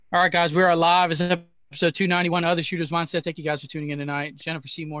All right, guys, we are live. It's episode 291 of the Shooter's Mindset. Thank you guys for tuning in tonight. Jennifer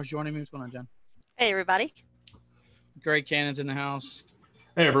Seymour's joining me. What's going on, Jen? Hey, everybody. Greg Cannon's in the house.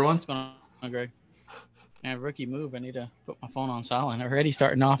 Hey, everyone. What's going on, Greg? And rookie move. I need to put my phone on silent. Already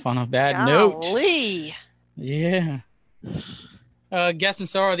starting off on a bad note. Yeah. Guest and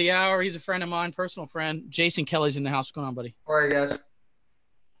star of the hour. He's a friend of mine, personal friend. Jason Kelly's in the house. What's going on, buddy? All right, guys.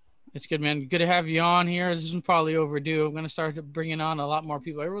 It's good, man. Good to have you on here. This is probably overdue. I'm going to start bringing on a lot more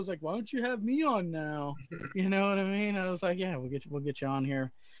people. Everyone's like, why don't you have me on now? You know what I mean? I was like, yeah, we'll get you on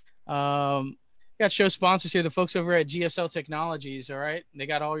here. Got show sponsors here, the folks over at GSL Technologies, all right? They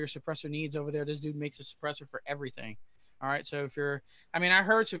got all your suppressor needs over there. This dude makes a suppressor for everything, all right? So if you're –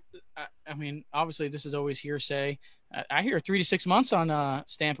 obviously this is always hearsay. I hear 3 to 6 months on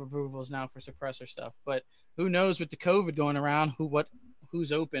stamp approvals now for suppressor stuff, but who knows with the COVID going around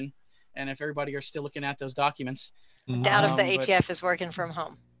who's open. And if everybody are still looking at those documents. Doubt if the ATF is working from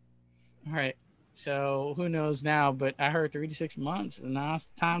home. All right. So who knows now, but I heard 3 to 6 months and now it's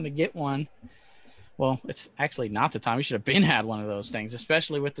time to get one. Well, it's actually not the time. We should have been had one of those things,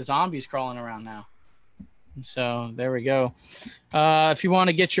 especially with the zombies crawling around now. So there we go. If you want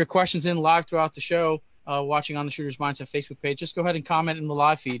to get your questions in live throughout the show, watching on the Shooter's Mindset Facebook page, just go ahead and comment in the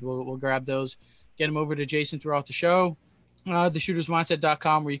live feed. We'll grab those, get them over to Jason throughout the show.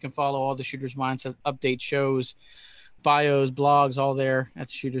 TheShootersMindset.com, where you can follow all the Shooter's Mindset update shows, bios, blogs, all there at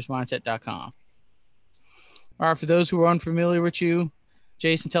TheShootersMindset.com. All right, for those who are unfamiliar with you,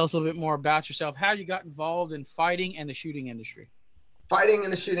 Jason, tell us a little bit more about yourself, how you got involved in fighting and the shooting industry. Fighting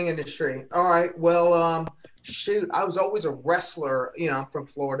in the shooting industry. All right. Well, I was always a wrestler. You know, I'm from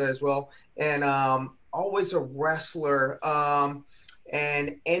Florida as well, and always a wrestler.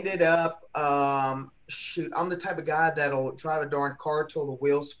 And ended up, I'm the type of guy that'll drive a darn car till the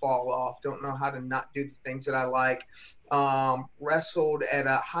wheels fall off. Don't know how to not do the things that I like. Wrestled at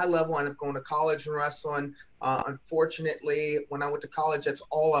a high level. Ended up going to college and wrestling. Unfortunately, when I went to college, that's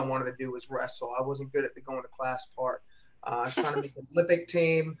all I wanted to do was wrestle. I wasn't good at the going to class part. I was trying to make the Olympic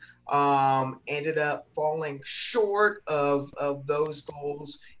team. Ended up falling short of those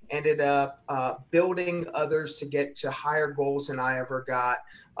goals. Ended up building others to get to higher goals than I ever got.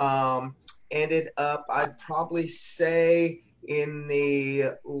 Ended up, I'd probably say in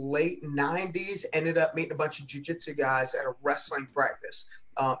the late 90s, ended up meeting a bunch of jiu-jitsu guys at a wrestling practice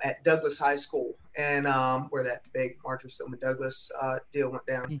at Douglas High School, and where that big Marjorie Stoneman Douglas deal went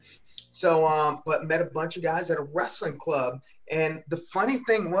down. So, but met a bunch of guys at a wrestling club. And the funny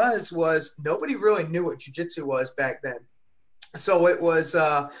thing was nobody really knew what jiu-jitsu was back then. So it was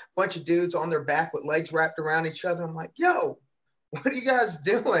a bunch of dudes on their back with legs wrapped around each other. I'm like, yo, what are you guys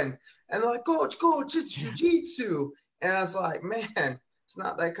doing? And they're like, coach, it's jiu-jitsu. And I was like, man, it's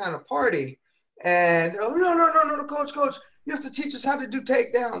not that kind of party. And they're like, no, coach, you have to teach us how to do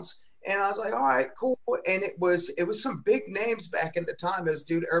takedowns. And I was like, all right, cool. And it was some big names back in the time. It was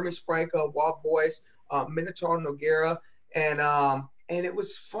dude Hermes Franco, Wild Boys, Minotaur Nogueira. And it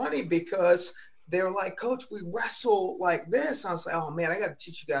was funny because they were like, coach, we wrestle like this. I was like, oh, man, I got to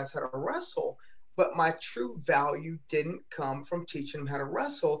teach you guys how to wrestle. But my true value didn't come from teaching them how to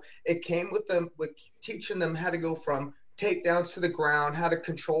wrestle. It came with teaching them how to go from takedowns to the ground, how to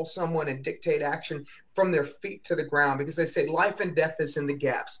control someone and dictate action from their feet to the ground, because they say life and death is in the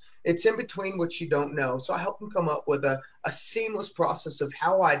gaps. It's in between what you don't know. So I helped them come up with a seamless process of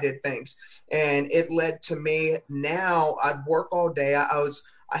how I did things. And it led to me now I'd work all day.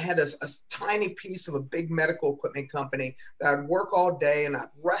 I had a tiny piece of a big medical equipment company that I'd work all day and I'd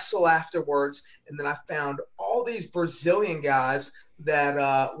wrestle afterwards. And then I found all these Brazilian guys that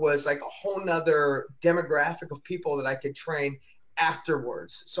was like a whole nother demographic of people that I could train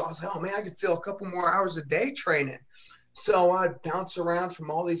afterwards. So I was like, oh man, I could fill a couple more hours a day training. So I'd bounce around from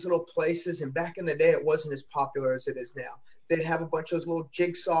all these little places. And back in the day, it wasn't as popular as it is now. They'd have a bunch of those little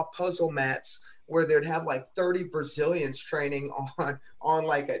jigsaw puzzle mats where they'd have like 30 Brazilians training on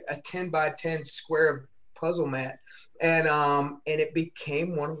like a 10 by 10 square puzzle mat. And it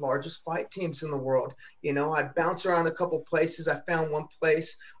became one of the largest fight teams in the world. You know, I'd bounce around a couple places. I found one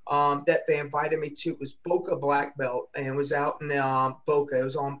place that they invited me to. It was Boca Black Belt, and it was out in Boca. It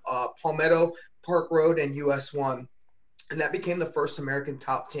was on Palmetto Park Road and US 1. And that became the first American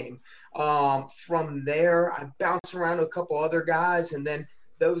top team. From there, I bounced around to a couple other guys, and then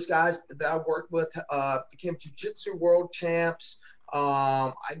those guys that I worked with became jiu-jitsu world champs.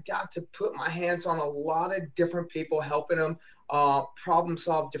 I got to put my hands on a lot of different people, helping them problem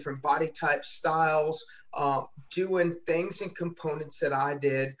solve different body type styles, doing things and components that I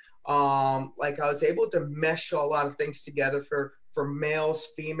did. Like I was able to mesh a lot of things together for males,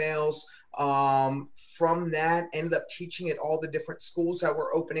 females, From that, ended up teaching at all the different schools that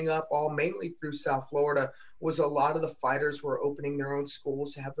were opening up, all mainly through South Florida. Was a lot of the fighters were opening their own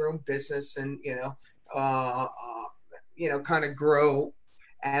schools to have their own business, and kind of grow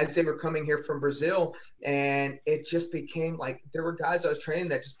as they were coming here from Brazil. And it just became like, there were guys I was training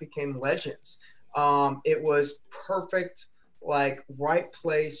that just became legends. It was perfect, like right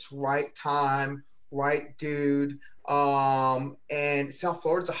place, right time, right dude. And South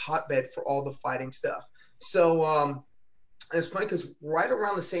Florida's a hotbed for all the fighting stuff. So it's funny because right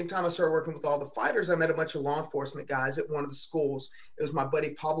around the same time I started working with all the fighters, I met a bunch of law enforcement guys at one of the schools. It was my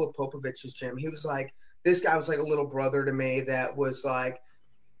buddy Pablo Popovich's gym. He was like, this guy was like a little brother to me that was like,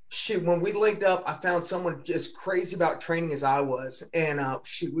 shoot, when we linked up, I found someone as crazy about training as I was. And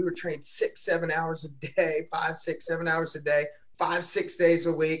we were trained 6-7 hours a day, 5, 6, 7 hours a day, 5, 6 days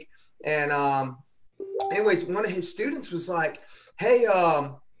a week. And anyways, one of his students was like, hey,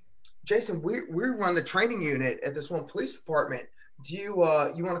 Jason, we run the training unit at this one police department. Do you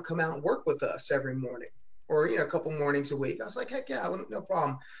want to come out and work with us every morning, or a couple mornings a week? I was like, heck yeah, no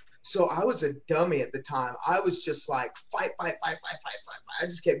problem. So I was a dummy at the time. I was just like fight. I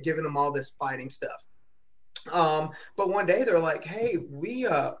just kept giving them all this fighting stuff. But one day they're like, hey, we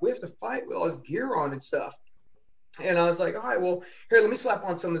have to fight with all this gear on and stuff. And I was like, all right, well, here, let me slap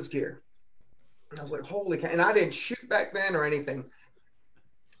on some of this gear. And I was like, holy cow. And I didn't shoot back then or anything.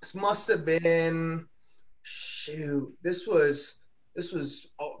 This must have been, this was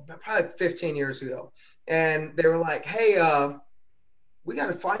probably 15 years ago. And they were like, hey, we got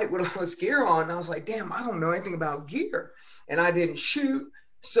to fight with all this gear on. And I was like, damn, I don't know anything about gear. And I didn't shoot.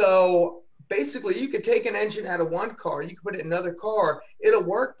 So basically, you could take an engine out of one car, you could put it in another car, it'll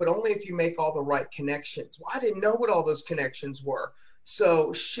work, but only if you make all the right connections. Well, I didn't know what all those connections were.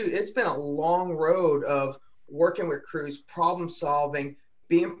 So it's been a long road of working with crews, problem solving,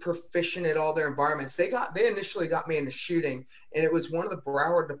 being proficient at all their environments. They initially got me into shooting, and it was one of the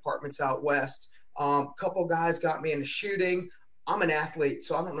Broward departments out west. A couple guys got me into shooting. I'm an athlete,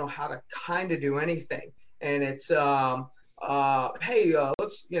 so I don't know how to kind of do anything. And it's, hey,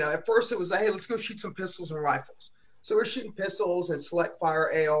 let's, at first it was like, hey, let's go shoot some pistols and rifles. So we're shooting pistols and select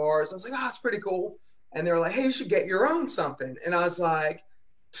fire ARs. I was like, it's pretty cool. And they were like, hey, you should get your own something. And I was like,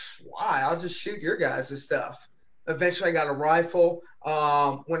 why? I'll just shoot your guys' stuff. Eventually I got a rifle.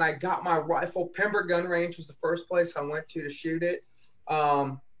 When I got my rifle, Pembroke Gun Range was the first place I went to shoot it.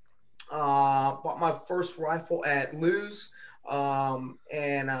 Bought my first rifle at Lew's.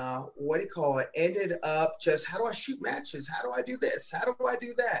 Ended up just, how do I shoot matches? How do I do this? How do I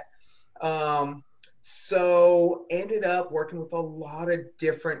do that? So ended up working with a lot of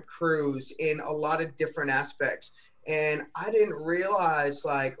different crews in a lot of different aspects. And I didn't realize,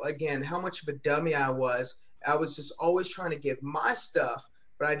 like, again, how much of a dummy I was. I was just always trying to give my stuff,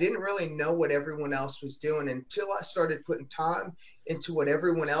 but I didn't really know what everyone else was doing until I started putting time into what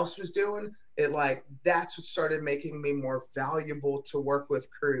everyone else was doing. That's what started making me more valuable to work with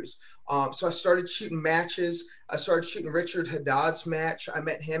crews. So I started shooting matches. I started shooting Richard Haddad's match. I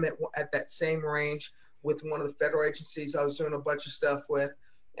met him at that same range with one of the federal agencies I was doing a bunch of stuff with.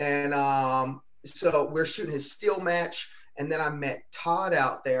 And so we're shooting his steel match. And then I met Todd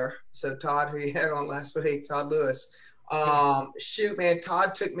out there. So Todd, who you had on last week, Todd Lewis. Todd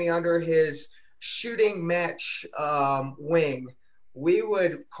took me under his shooting match wing. We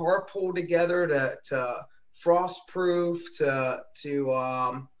would carpool together to Frostproof,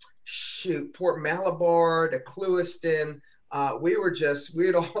 to shoot Port Malabar, to Clewiston.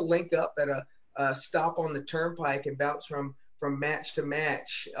 We'd all link up at a stop on the turnpike and bounce from match to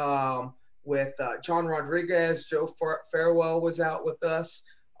match. With John Rodriguez, Joe Farewell was out with us.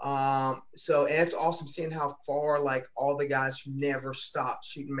 And it's awesome seeing how far all the guys who never stopped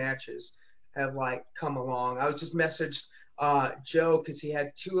shooting matches have come along. I was just messaged Joe because he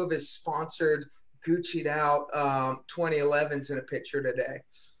had 2 of his sponsored Gucci'd out 2011s in a picture today.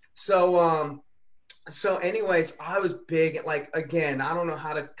 So anyways, I was big at again, I don't know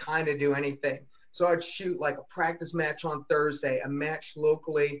how to kind of do anything. So I'd shoot a practice match on Thursday, a match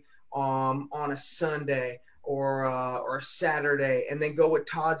locally on a Sunday or a Saturday, and then go with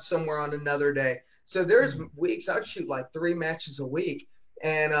Todd somewhere on another day. So there's weeks I'd shoot 3 matches a week.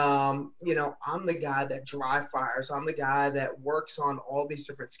 And, I'm the guy that dry fires. I'm the guy that works on all these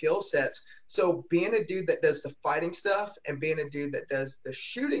different skill sets. So being a dude that does the fighting stuff and being a dude that does the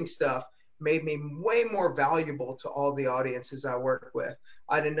shooting stuff made me way more valuable to all the audiences I work with.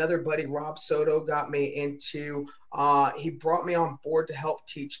 I had another buddy, Rob Soto, got me into, he brought me on board to help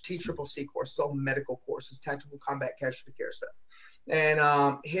teach TCCC courses, all medical courses, tactical combat casualty care stuff.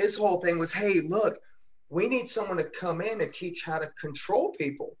 And his whole thing was, hey, look, we need someone to come in and teach how to control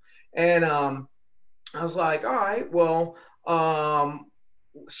people. And I was like, all right, well,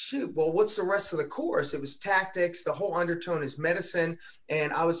 shoot, well, what's the rest of the course? It was tactics. The whole undertone is medicine.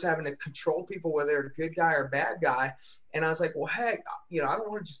 And I was having to control people, whether they're a good guy or a bad guy. And I was like, well, heck, I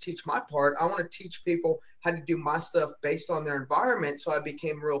don't want to just teach my part. I want to teach people how to do my stuff based on their environment. So I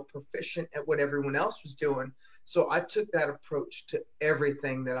became real proficient at what everyone else was doing. So I took that approach to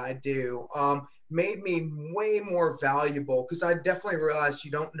everything that I do. Made me way more valuable because I definitely realized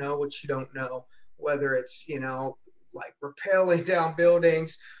you don't know what you don't know, whether it's, like rappelling down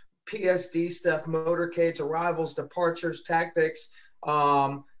buildings, PSD stuff, motorcades, arrivals, departures, tactics.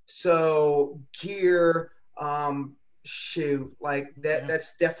 So gear, shoot, like that. Yeah.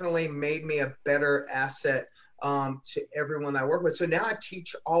 That's definitely made me a better asset to everyone I work with. So now I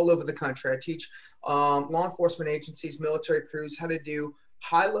teach all over the country. I teach law enforcement agencies, military crews, how to do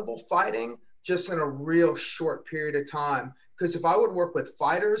high level fighting just in a real short period of time. Because if I would work with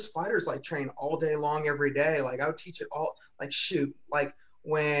fighters like train all day long every day. Like I would teach it all. Like shoot, like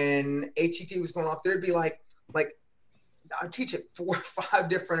when HET was going off, there'd be like I teach at 4 or 5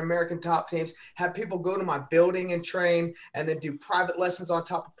 different American top teams. Have people go to my building and train, and then do private lessons on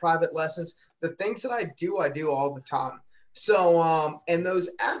top of private lessons. The things that I do all the time. So, and those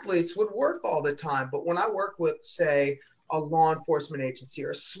athletes would work all the time. But when I work with, say, a law enforcement agency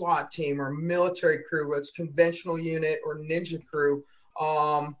or a SWAT team or military crew, whether it's conventional unit or ninja crew,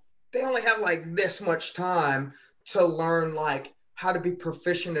 they only have like this much time to learn like how to be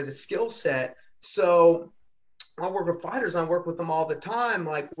proficient at a skill set. So I work with fighters. I work with them all the time.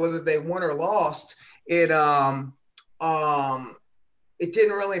 Like whether they won or lost, it didn't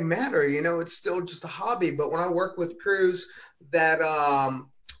really matter. It's still just a hobby. But when I work with crews that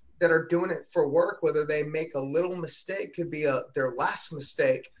that are doing it for work, whether they make a little mistake, could be their last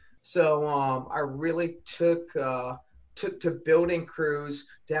mistake. So I really took to building crews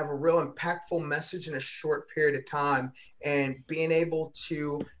to have a real impactful message in a short period of time, and being able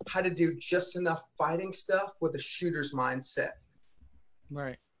to how to do just enough fighting stuff with a shooter's mindset.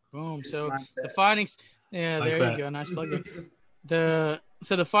 Right. Boom. So Mindset. the fighting, yeah, Thanks, there Matt. you go. Nice plug there.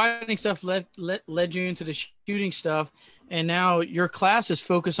 The fighting stuff led you into the shooting stuff, and now your classes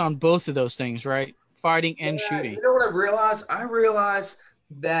focus on both of those things, right? Fighting and shooting. You know what I realized? I realized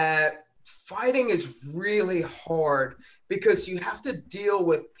that fighting is really hard because you have to deal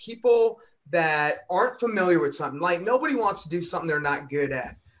with people that aren't familiar with something. Like nobody wants to do something they're not good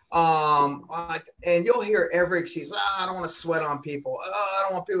at. And you'll hear every excuse. I don't want to sweat on people. I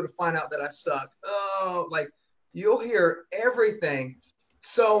don't want people to find out that I suck. Like you'll hear everything.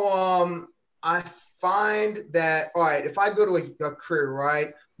 So I find that, all right, if I go to a crew,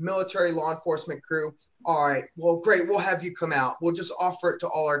 right, military law enforcement crew, all right, well, great, we'll have you come out. We'll just offer it to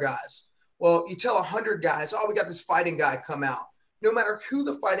all our guys. Well, you tell 100 guys, oh, we got this fighting guy come out. No matter who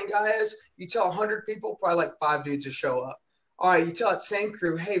the fighting guy is, you tell 100 people, probably like 5 dudes will show up. All right, you tell that same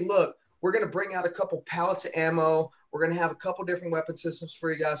crew, hey, look, we're going to bring out a couple pallets of ammo. We're going to have a couple different weapon systems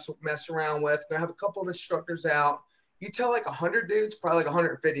for you guys to mess around with. We're going to have a couple of instructors out. You tell like 100 dudes, probably like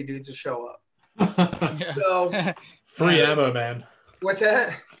 150 dudes will show up. So Free ammo, man. What's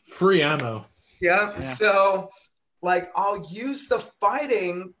that? Free ammo. Yeah. So like I'll use the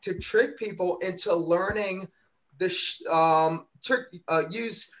fighting to trick people into learning use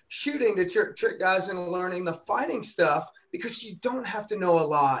shooting to trick guys into learning the fighting stuff, because you don't have to know a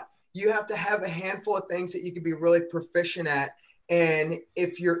lot. You have to have a handful of things that you can be really proficient at. And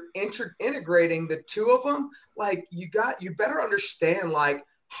if you're integrating the two of them, like you better understand like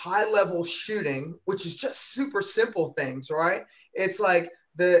high level shooting, which is just super simple things, right? It's like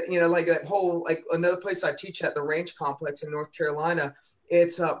like that whole, like another place I teach at, the Range Complex in North Carolina.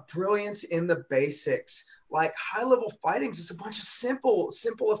 It's brilliance in the basics. Like high level fighting is a bunch of simple,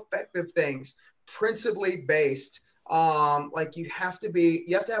 effective things, principally based. Like you have to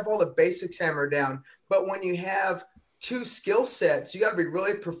have all the basics hammered down. But when you have two skill sets, you got to be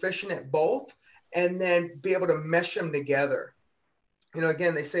really proficient at both, and then be able to mesh them together.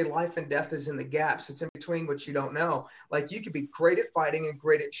 Again, they say life and death is in the gaps. It's in between what you don't know. Like you could be great at fighting and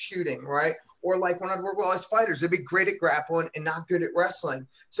great at shooting, right? Or like when I'd work with all these fighters, they'd be great at grappling and not good at wrestling.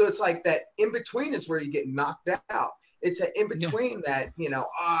 So it's like that in between is where you get knocked out. It's an in between that,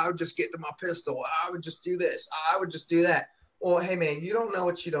 I would just get to my pistol. I would just do this. I would just do that. Well, hey man, you don't know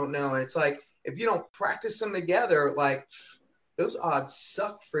what you don't know. And it's like, if you don't practice them together, like those odds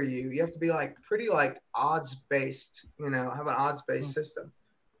suck for you. You have to be like pretty like odds based, have an odds based system.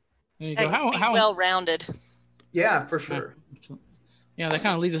 There you go. And be well-rounded. Yeah, for sure. Yeah, that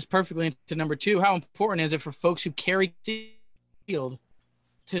kind of leads us perfectly into number 2. How important is it for folks who carry field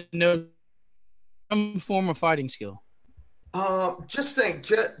to know some form of fighting skill? Just think,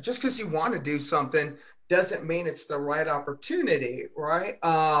 just because you want to do something doesn't mean it's the right opportunity, right?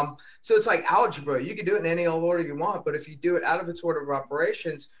 So it's like algebra. You can do it in any old order you want, but if you do it out of its order of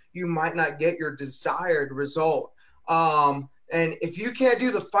operations, you might not get your desired result. And if you can't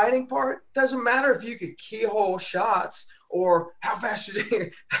do the fighting part, doesn't matter if you could keyhole shots or how fast you do,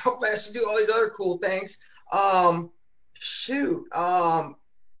 how fast you do all these other cool things. Shoot.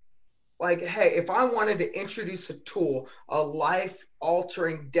 Like, hey, if I wanted to introduce a tool, a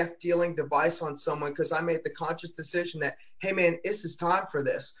life-altering, death-dealing device on someone because I made the conscious decision that, hey, man, this is time for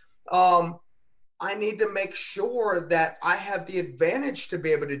this, I need to make sure that I have the advantage to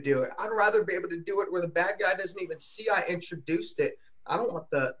be able to do it. I'd rather be able to do it where the bad guy doesn't even see I introduced it. I don't want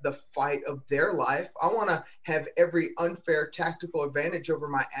the fight of their life. I want to have every unfair tactical advantage over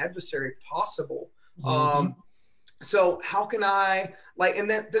my adversary possible. So how can I and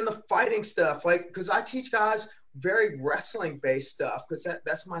then the fighting stuff, because I teach guys very wrestling based stuff, because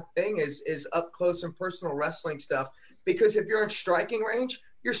that's my thing is up close and personal wrestling stuff. Because if you're in striking range,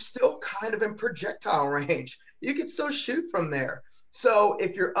 you're still kind of in projectile range. You can still shoot from there. So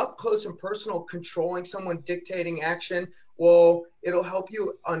if you're up close and personal, controlling someone, dictating action, well, it'll help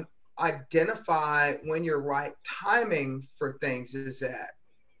you identify when your right timing for things is at.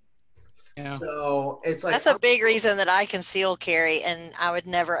 Yeah. So it's like that's a big reason that I conceal carry and I would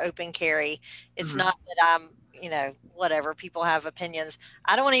never open carry. It's not that I'm, whatever, people have opinions.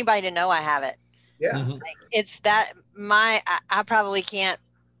 I don't want anybody to know I have it. Yeah. Like, it's that I probably can't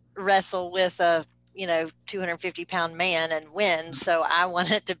wrestle with a 250-pound man and win. So I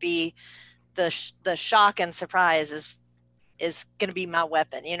want it to be the shock and surprise is going to be my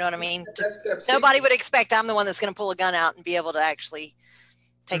weapon. You know what I mean? Nobody would expect I'm the one that's going to pull a gun out and be able to actually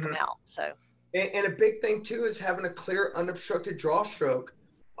take them out. So, and a big thing too is having a clear, unobstructed draw stroke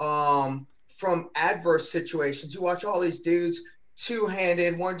from adverse situations. You watch all these dudes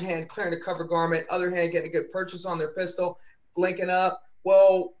two-handed, one hand clearing a cover garment, other hand getting a good purchase on their pistol, linking up.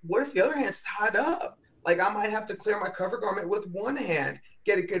 Well, what if the other hand's tied up? Like, I might have to clear my cover garment with one hand,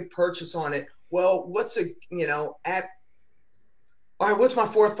 get a good purchase on it. Well, what's my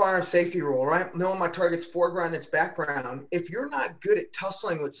fourth firearm safety rule, right? Knowing my target's foreground, its background. If you're not good at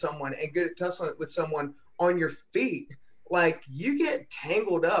tussling with someone and good at tussling with someone on your feet, like, you get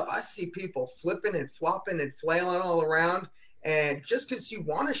tangled up. I see people flipping and flopping and flailing all around. And just because you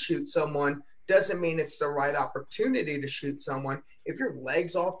want to shoot someone doesn't mean it's the right opportunity to shoot someone. If your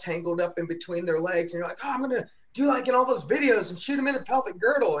leg's all tangled up in between their legs and you're like, oh, I'm going to do like in all those videos and shoot them in the pelvic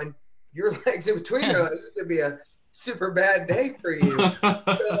girdle, and your legs in between their legs, it's going to be a super bad day for you.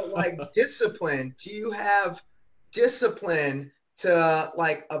 So, like, discipline. Do you have discipline to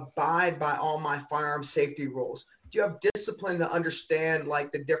abide by all my firearm safety rules? Do you have discipline to understand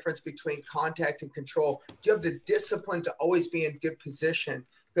the difference between contact and control? Do you have the discipline to always be in good position?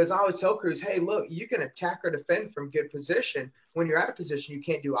 Because I always tell crews, hey, look, you can attack or defend from good position. When you're out of position, you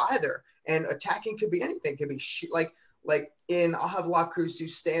can't do either. And attacking could be anything. It could be I'll have a lot of crews do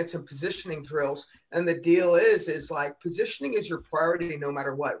stance and positioning drills. And the deal is positioning is your priority no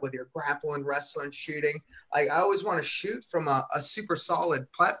matter what, whether you're grappling, wrestling, shooting. I always want to shoot from a super solid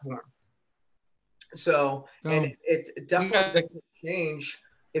platform. So, and it definitely doesn't change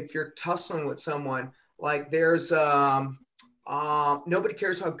if you're tussling with someone. There's nobody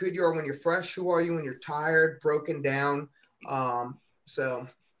cares how good you are when you're fresh. Who are you when you're tired, broken down? So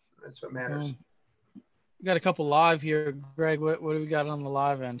that's what matters. We got a couple live here. Greg, what do we got on the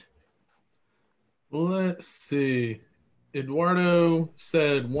live end? Let's see. Eduardo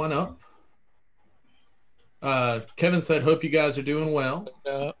said 1 up. Kevin said, hope you guys are doing well.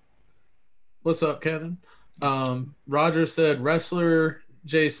 What's up, Kevin? Roger said, wrestler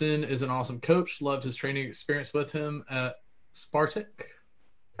Jason is an awesome coach. Loved his training experience with him at Spartak.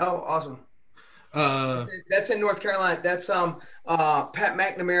 Oh, awesome. That's in North Carolina. That's Pat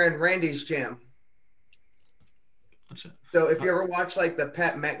McNamara and Randy's gym. Gotcha. So if you ever watch the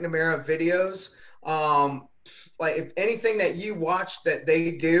Pat McNamara videos, if anything that you watch that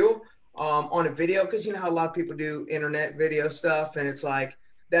they do on a video, because you know how a lot of people do internet video stuff, and it's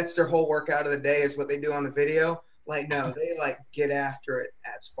that's their whole workout of the day is what they do on the video. No, they get after it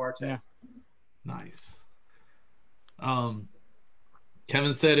at Spartak. Yeah. Nice.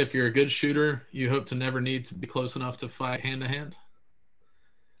 Kevin said, if you're a good shooter, you hope to never need to be close enough to fight hand to hand.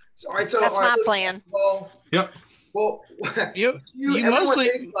 All right, so that's my plan. Well, yep. Well, you mostly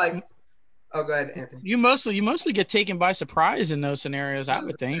oh, go ahead, Anthony. You mostly get taken by surprise in those scenarios, I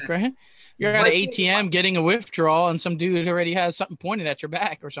would think, right? You're at an ATM getting a withdrawal, and some dude already has something pointed at your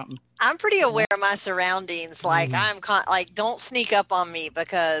back or something. I'm pretty aware of my surroundings. Don't sneak up on me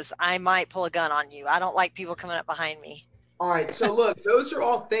because I might pull a gun on you. I don't like people coming up behind me. All right. So look, those are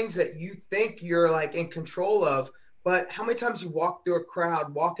all things that you think you're like in control of. But how many times you walk through a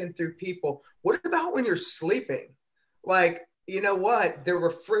crowd, walking through people? What about when you're sleeping? Like, you know what? The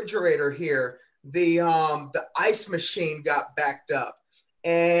refrigerator here, the ice machine got backed up.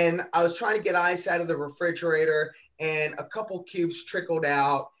 And I was trying to get ice out of the refrigerator and a couple cubes trickled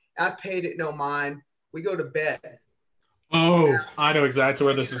out. I paid it no mind. We go to bed. Oh, I know exactly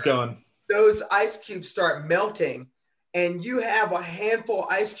where this is going. Those ice cubes start melting and you have a handful of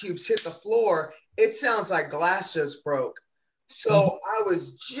ice cubes hit the floor. It sounds like glass just broke. So I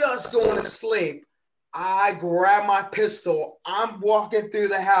was just going to sleep. I grab my pistol. I'm walking through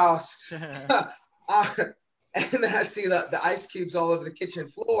the house. And then I see the ice cubes all over the kitchen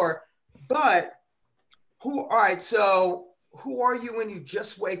floor. But all right, so who are you when you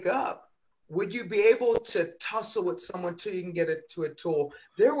just wake up? Would you be able to tussle with someone till you can get it to a tool?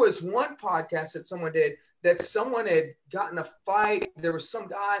 There was one podcast that someone did that someone had gotten a fight. There was some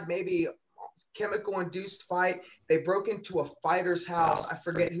guy, maybe chemical induced fight. They broke into a fighter's house. I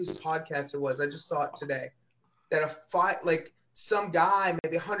forget whose podcast it was. I just saw it today. That a fight, like some guy,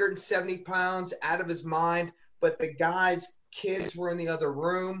 maybe 170 pounds out of his mind, but the guy's kids were in the other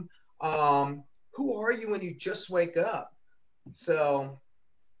room. Who are you when you just wake up? So,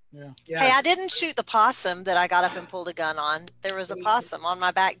 yeah. Hey, I didn't shoot the possum that I got up and pulled a gun on. There was a possum on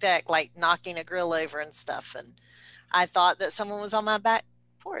my back deck, like knocking a grill over and stuff. And I thought that someone was on my back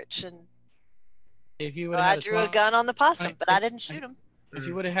porch. And if you so I drew a gun on the possum, but I didn't shoot him. If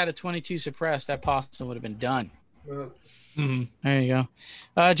you would have had a 22 suppressed, that possum would have been done. Mm-hmm. There you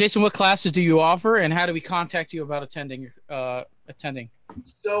go. Jason, what classes do you offer, and how do we contact you about attending?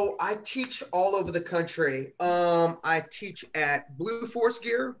 So I teach all over the country. I teach at Blue Force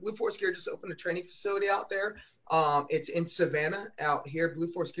Gear. Blue Force Gear just opened a training facility out there. It's in Savannah out here.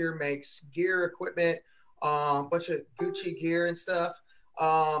 Blue Force Gear makes gear, equipment, a bunch of Gucci gear and stuff.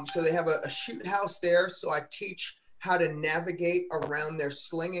 So they have a shoot house there. So I teach how to navigate around their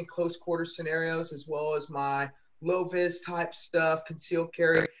sling and close quarter scenarios, as well as my low vis type stuff, concealed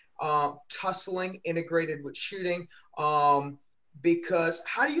carry, tussling integrated with shooting. Because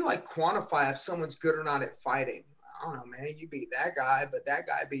how do you like quantify if someone's good or not at fighting? I don't know, man. You beat that guy, but that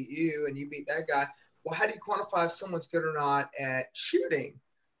guy beat you, and you beat that guy. Well, how do you quantify if someone's good or not at shooting?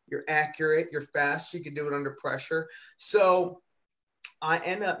 You're accurate, you're fast, you can do it under pressure. So I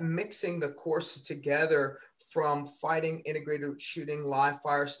end up mixing the courses together from fighting, integrated with shooting, live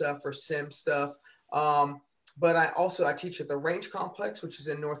fire stuff or sim stuff. But I teach at the Range Complex, which is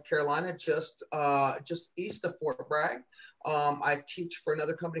in North Carolina, just east of Fort Bragg. I teach for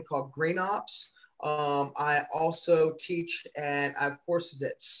another company called Green Ops. I also teach and I have courses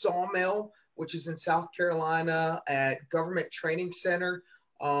at Sawmill, which is in South Carolina, at Government Training Center,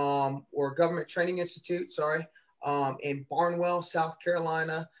 or Government Training Institute, in Barnwell, South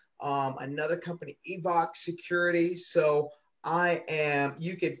Carolina. Another company, Evoc Security. So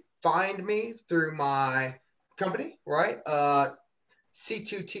you could find me through my company, right?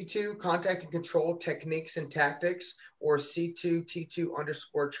 C2T2 Contact and Control Techniques and Tactics, or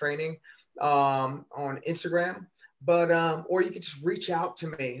C2T2_training on Instagram. But or you can just reach out to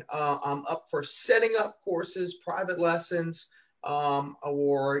me. I'm up for setting up courses, private lessons,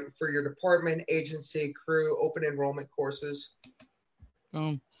 or for your department, agency, crew, open enrollment courses.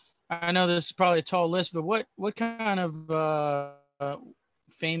 I know this is probably a tall list, but what kind of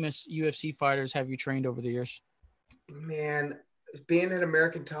famous UFC fighters have you trained over the years? Man, being an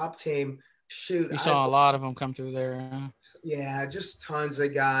American Top Team, shoot. You saw a lot of them come through there. Yeah, just tons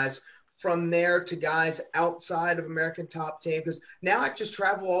of guys. From there to guys outside of American Top Team, because now I just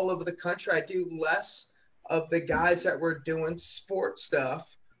travel all over the country. I do less of the guys that were doing sport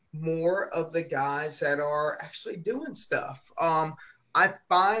stuff, more of the guys that are actually doing stuff. I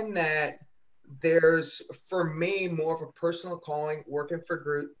find that there's, for me, more of a personal calling, working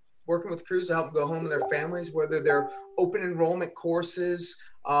with crews to help them go home to their families, whether they're open enrollment courses,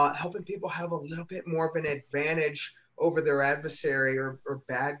 helping people have a little bit more of an advantage over their adversary or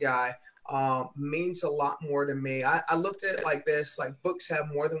bad guy, means a lot more to me. I looked at it like this, like books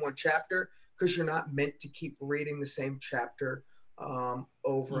have more than one chapter, because you're not meant to keep reading the same chapter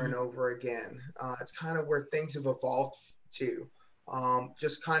over and over again. It's kind of where things have evolved to.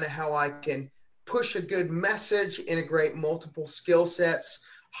 Just kind of how I can push a good message, integrate multiple skill sets,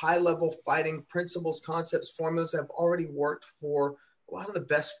 high-level fighting principles, concepts, formulas that have already worked for a lot of the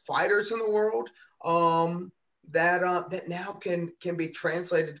best fighters in the world, that now can be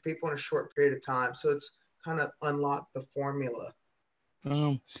translated to people in a short period of time. So it's kind of unlocked the formula.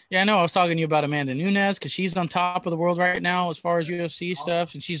 Yeah, I know. I was talking to you about Amanda Nunes because she's on top of the world right now as far as UFC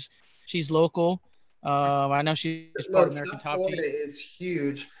stuff, and she's local. I know she's part Look, of American South Top Florida Team. is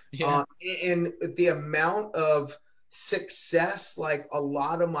huge. Yeah. And the amount of success, like a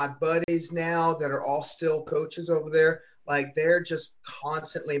lot of my buddies now that are all still coaches over there, like they're just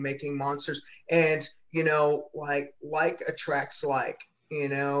constantly making monsters. And, you know, like attracts like, you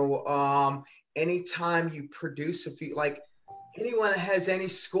know, anytime you produce a few, like anyone that has any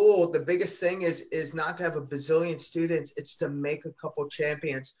school, the biggest thing is not to have a bazillion students, it's to make a couple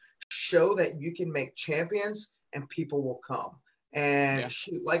champions. Show that you can make champions and people will come. And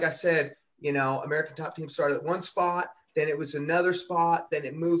shoot, like I said, you know, American Top Team started at one spot, then it was another spot, then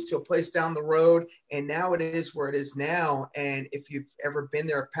it moved to a place down the road, and now it is where it is now. And if you've ever been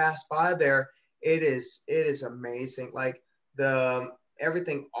there or passed by there, it is amazing. Like the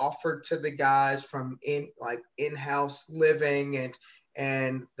everything offered to the guys from in-house living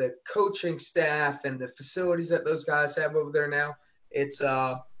and the coaching staff and the facilities that those guys have over there now,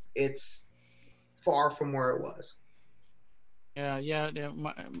 it's far from where it was. Yeah.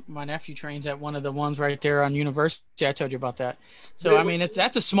 My nephew trains at one of the ones right there on University. I told you about that. So I mean,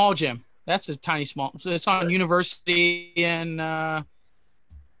 that's a small gym. That's a tiny small. So it's on University in where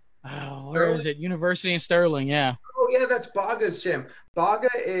is it? University in Sterling. Yeah. Oh yeah, that's Baga's gym. Baga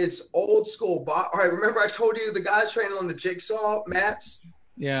is old school. All right, remember I told you the guys training on the jigsaw mats?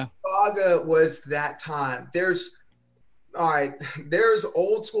 Yeah. Baga was that time. There's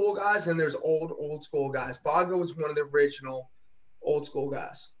old school guys and there's old school guys. Baga was one of the original old school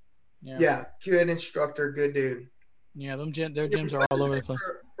guys. Yeah, good instructor, good dude. Yeah, their gyms are all over the place.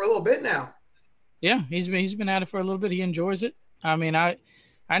 For a little bit now. Yeah, he's been at it for a little bit. He enjoys it. I mean, I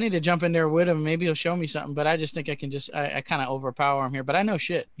need to jump in there with him. Maybe he'll show me something, but I just think I can I kind of overpower him here. But I know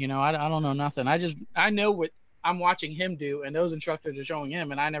shit. You know, I don't know nothing. I know what I'm watching him do, and those instructors are showing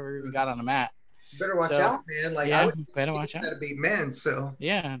him, and I never even got on the mat. Better watch out, man. Like, yeah, better watch out. Gotta be men, so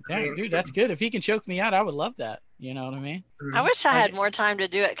yeah, dude, that's good. If he can choke me out, I would love that. You know what I mean? I wish I had more time to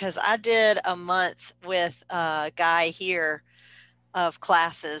do it because I did a month with a guy here of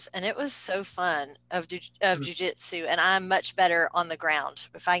classes, and it was so fun of jiu-jitsu, and I'm much better on the ground.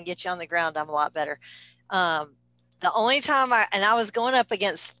 If I can get you on the ground, I'm a lot better. The only time I was going up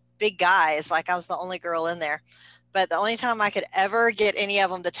against big guys, like I was the only girl in there. But the only time I could ever get any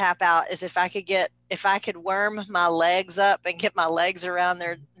of them to tap out is if I could worm my legs up and get my legs around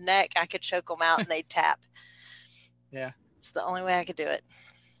their neck, I could choke them out and they'd tap. Yeah. It's the only way I could do it.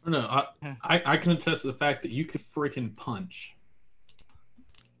 No, I can attest to the fact that you could freaking punch.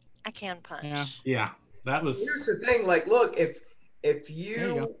 I can punch. Yeah. That was. Here's the thing. Like, look, if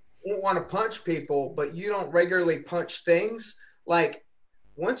you want to punch people, but you don't regularly punch things, like,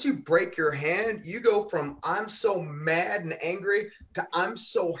 once you break your hand, you go from I'm so mad and angry to I'm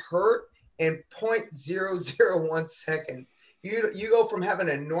so hurt in 0.001 seconds. You go from having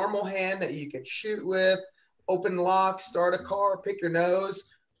a normal hand that you could shoot with, open lock, start a car, pick your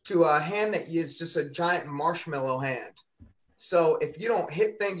nose, to a hand that is just a giant marshmallow hand. So if you don't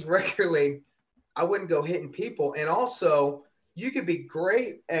hit things regularly, I wouldn't go hitting people. And also, you could be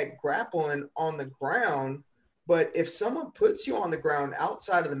great at grappling on the ground, but if someone puts you on the ground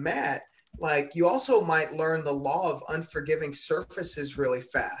outside of the mat, like, you also might learn the law of unforgiving surfaces really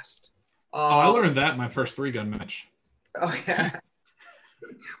fast. I learned that in my first 3-gun match. Oh, yeah.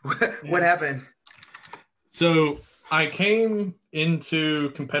 What happened? So I came into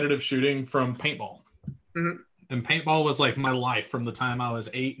competitive shooting from paintball. Mm-hmm. And paintball was like my life from the time I was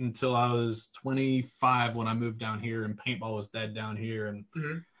 8 until I was 25 when I moved down here, and paintball was dead down here. And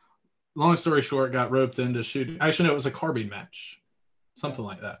long story short, got roped into shooting. Actually, no, it was a carbine match, something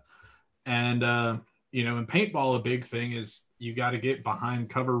like that. And, you know, in paintball, a big thing is you got to get behind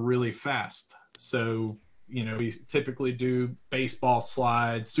cover really fast. So, you know, we typically do baseball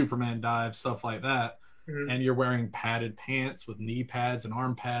slides, Superman dives, stuff like that. And you're wearing padded pants with knee pads and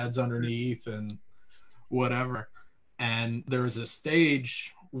arm pads underneath and whatever. And there was a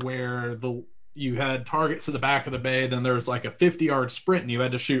stage where you had targets to the back of the bay, then there was like a 50-yard sprint, and you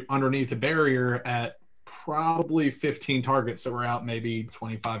had to shoot underneath a barrier at probably 15 targets that were out maybe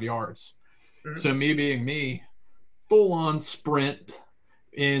 25 yards. So me being me, full on sprint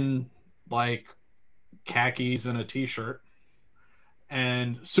in like khakis and a t-shirt,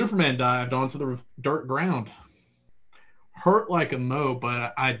 and Superman dived onto the dirt ground. Hurt like a mo,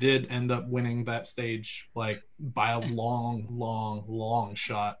 but I did end up winning that stage like by a long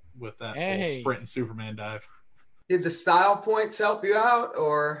shot with that whole sprint and Superman dive. Did the style points help you out,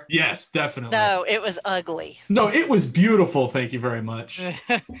 or? Yes, definitely. No, it was ugly. No, it was beautiful. Thank you very much.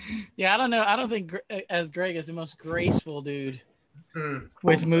 Yeah, I don't know. I don't think as Greg is the most graceful dude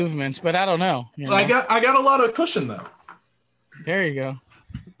with movements, but I don't know. You know? I got a lot of cushion though. There you go.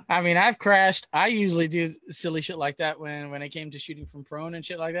 I mean, I've crashed. I usually do silly shit like that when it came to shooting from prone and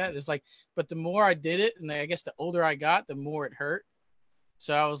shit like that. It's like, but the more I did it, and I guess the older I got, the more it hurt.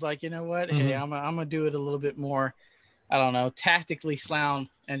 So I was like, you know what? Hey, I'm gonna do it a little bit more. I don't know, tactically sound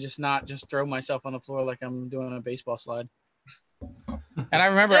and just not just throw myself on the floor like I'm doing a baseball slide. And I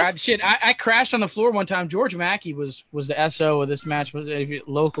remember I crashed on the floor one time. George Mackey was the SO of this match, was a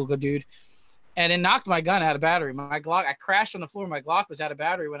local good dude. And it knocked my gun out of battery. My Glock, I crashed on the floor. My Glock was out of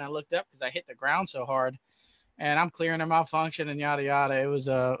battery when I looked up because I hit the ground so hard. And I'm clearing a malfunction and yada yada. It was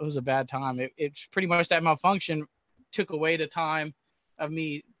a bad time. It's pretty much that malfunction took away the time of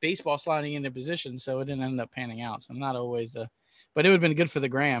me baseball sliding into position, so it didn't end up panning out. So I'm not always but it would have been good for the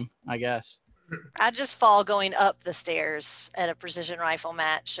gram, I guess. I just fall going up the stairs at a precision rifle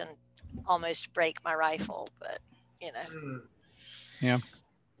match and almost break my rifle, but you know. Yeah.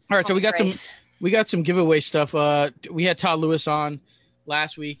 All right, so we got some giveaway stuff. We had Todd Lewis on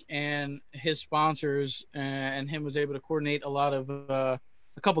last week, and his sponsors and him was able to coordinate a lot of a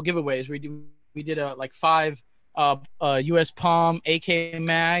couple giveaways. We did like 5 US Palm AK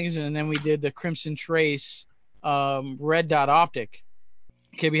mags, and then we did the Crimson Trace red dot optic.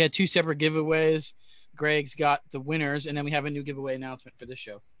 Okay, we had 2 separate giveaways. Greg's got the winners, and then we have a new giveaway announcement for this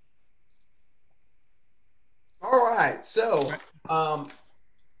show. All right, so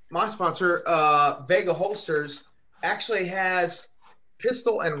my sponsor, Vega Holsters, actually has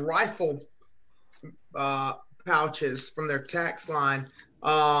pistol and rifle pouches from their tax line.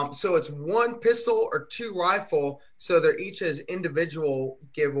 So it's 1 pistol or 2 rifle, so they're each as individual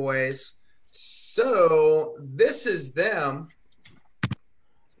giveaways. So this is them.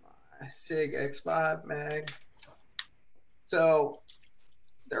 SIG X5 mag. So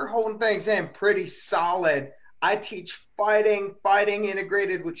they're holding things in pretty solid. I teach fighting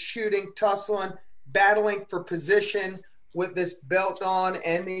integrated with shooting, tussling, battling for position with this belt on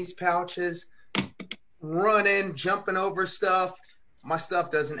and these pouches, running, jumping over stuff. My stuff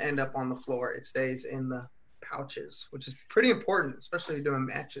doesn't end up on the floor. It stays in the pouches, which is pretty important, especially doing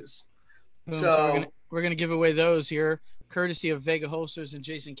matches. So we're gonna give away those here, courtesy of Vega Holsters and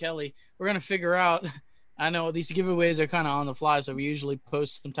Jason Kelly. We're gonna figure out. I know these giveaways are kind of on the fly, so we usually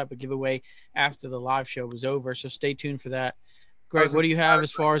post some type of giveaway after the live show was over. So stay tuned for that. Greg, what do you have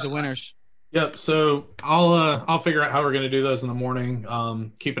as far as the winners? Yep. So I'll figure out how we're gonna do those in the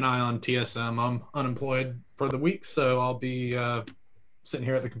morning. Keep an eye on TSM. I'm unemployed for the week, so I'll be sitting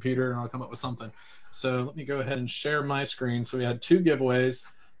here at the computer and I'll come up with something. So let me go ahead and share my screen. So we had 2 giveaways.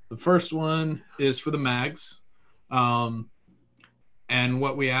 The first one is for the mags. And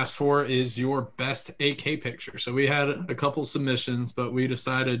what we asked for is your best AK picture. So we had a couple submissions, but we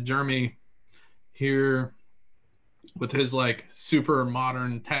decided Jeremy here with his like super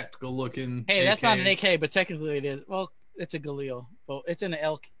modern tactical looking. Hey, that's not an AK, but technically it is. Well, it's a Galil. Well, it's in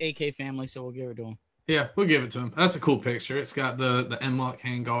the AK family, so we'll give it to him. Yeah, we'll give it to him. That's a cool picture. It's got the M-LOK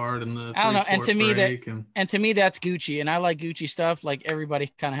handguard and the I don't know. And to me that's Gucci, and I like Gucci stuff. Like everybody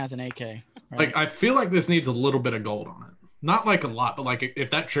kind of has an AK. Right? Like I feel like this needs a little bit of gold on it. Not like a lot, but like if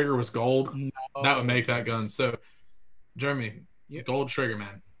that trigger was gold, that would make that gun. So, Jeremy, gold trigger,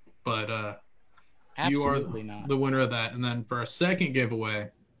 man. But you are the winner of that. And then for our second giveaway,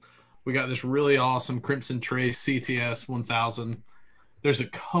 we got this really awesome Crimson Trace CTS 1000. There's a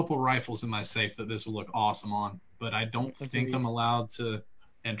couple rifles in my safe that this will look awesome on, but I don't think I'm allowed to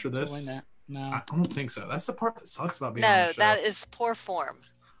enter this. No, I don't think so. That's the part that sucks about being on the show. No, that is poor form.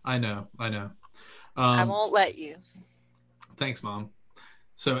 I know. I won't let you. Thanks, Mom.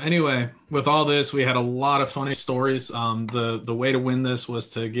 So anyway, with all this, we had a lot of funny stories. The way to win this was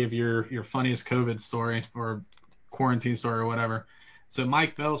to give your funniest COVID story or quarantine story or whatever. So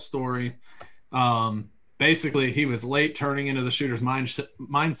Mike Bell's story, basically he was late turning into the Shooter's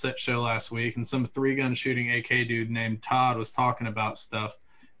Mindset show last week, and some 3-gun shooting AK dude named Todd was talking about stuff,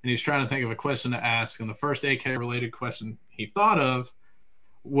 and he's trying to think of a question to ask. And the first AK related question he thought of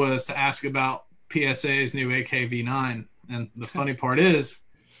was to ask about PSA's new AK V9. And the funny part is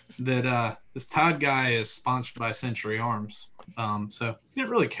that this Todd guy is sponsored by Century Arms. So he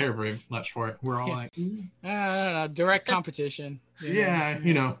didn't really care very much for it. We're all like, direct competition. Yeah,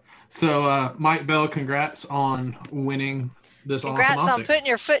 you know. So Mike Bell, congrats on winning this awesome optic. Congrats on putting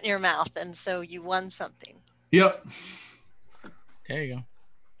your foot in your mouth, and so you won something. Yep. There you go.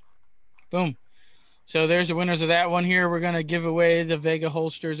 Boom. So there's the winners of that one here. We're going to give away the Vega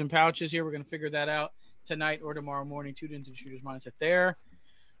holsters and pouches here. We're going to figure that out tonight or tomorrow morning. Tune into Shooter's Mindset there.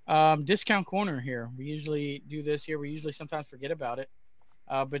 Discount corner here. We usually do this here. We usually sometimes forget about it.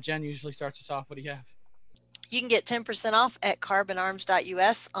 But Jen usually starts us off. What do you have? You can get 10% off at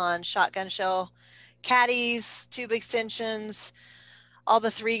carbonarms.us on shotgun shell caddies, tube extensions, all the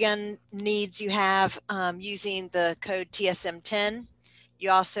 3-gun needs you have using the code TSM10. You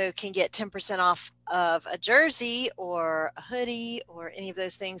also can get 10% off of a jersey or a hoodie or any of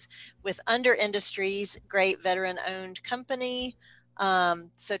those things with Under Industries, great veteran-owned company.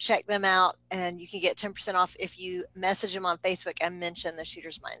 So check them out, and you can get 10% off if you message them on Facebook and mention the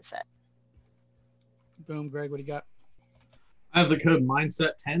Shooter's Mindset. Boom, Greg, what do you got? I have the code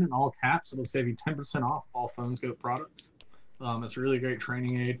Mindset10 in all caps. It'll save you 10% off all PhoneScope products. It's a really great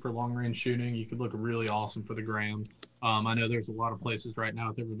training aid for long-range shooting. You could look really awesome for the gram. I know there's a lot of places right now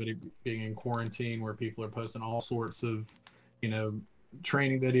with everybody being in quarantine where people are posting all sorts of,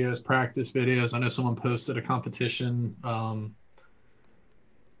 training videos, practice videos. I know someone posted a competition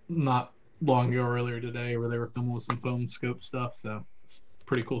not long ago, earlier today, where they were filming with some PhoneScope stuff. So it's a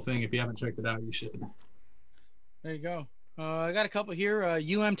pretty cool thing. If you haven't checked it out, you should. There you go. I got a couple here.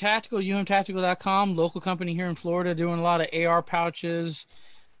 UM Tactical, umtactical.com, local company here in Florida, doing a lot of AR pouches,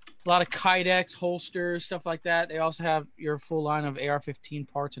 a lot of Kydex holsters, stuff like that. They also have your full line of AR-15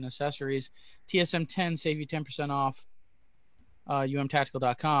 parts and accessories. TSM10 save you 10% off.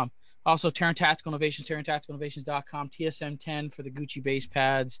 umtactical.com. Also, Terran Tactical Innovations, terrantacticalinnovations.com. TSM10 for the Gucci base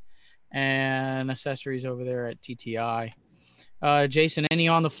pads and accessories over there at TTI. Jason, any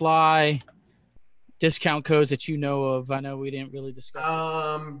on the fly discount codes that you know of? I know we didn't really discuss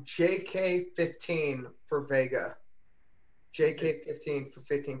JK15 for Vega. JK15 for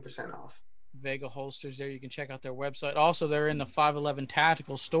 15% off. Vega holsters there. You can check out their website. Also, they're in the 511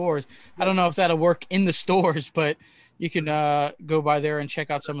 Tactical stores. I don't know if that'll work in the stores, but you can go by there and check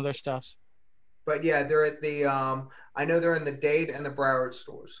out some of their stuff. But yeah, they're at the I know they're in the Dade and the Broward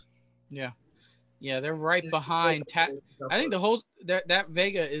stores. Yeah, they're right behind. I think the whole that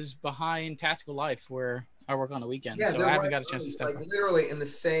Vega is behind Tactical Life, where I work on the weekend. Yeah, so I haven't got a chance to step like literally in the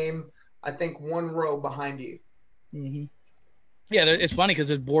same, I think, one row behind you. Mm-hmm. Yeah, it's funny because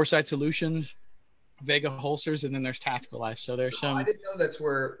there's Boresight Solutions, Vega holsters, and then there's Tactical Life. So there's some. I didn't know that's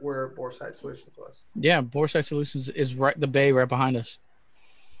where Boresight Solutions was. Yeah, Boresight Solutions is right the bay right behind us.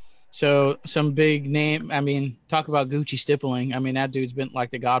 So some big name. I mean, talk about Gucci stippling. I mean, that dude's been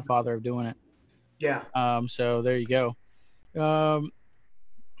like the godfather of doing it. Yeah. So there you go.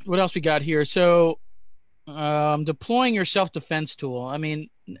 What else we got here? So deploying your self-defense tool. I mean,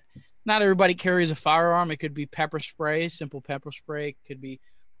 not everybody carries a firearm. It could be pepper spray, simple pepper spray. It could be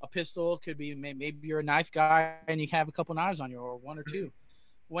a pistol. It could be maybe you're a knife guy and you have a couple knives on you, or one or two.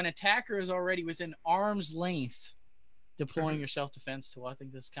 When attacker is already within arm's length, deploying your self-defense tool, I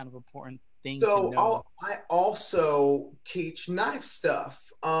think this is kind of important thing to know. I also teach knife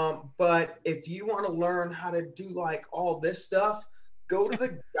stuff. But if you want to learn how to do like all this stuff, go to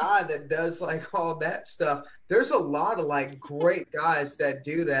the guy that does like all that stuff. There's a lot of like great guys that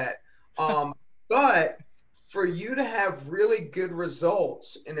do that. But for you to have really good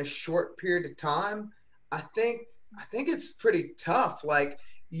results in a short period of time, I think it's pretty tough. Like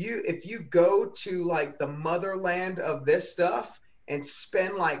if you go to like the motherland of this stuff and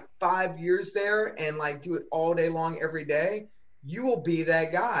spend like 5 years there and like do it all day long every day, you will be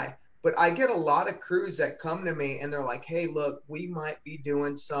that guy. But I get a lot of crews that come to me and they're like, hey, look, we might be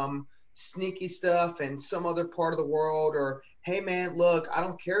doing some sneaky stuff in some other part of the world, or hey man, look, I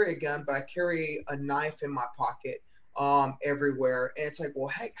don't carry a gun, but I carry a knife in my pocket everywhere. And it's like, well,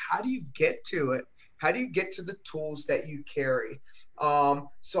 heck, how do you get to it? How do you get to the tools that you carry?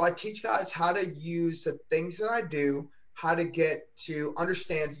 So I teach guys how to use the things that I do, how to get to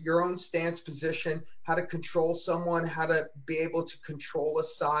understand your own stance position, how to control someone, how to be able to control a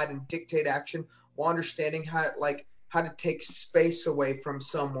side and dictate action while understanding how to take space away from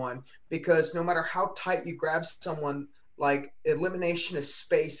someone. Because no matter how tight you grab someone, like elimination of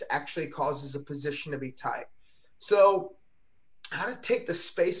space actually causes a position to be tight. So how to take the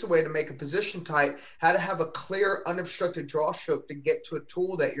space away to make a position tight, how to have a clear, unobstructed draw stroke to get to a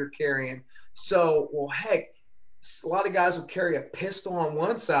tool that you're carrying. So, well, heck, a lot of guys will carry a pistol on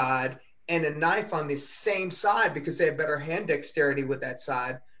one side and a knife on the same side because they have better hand dexterity with that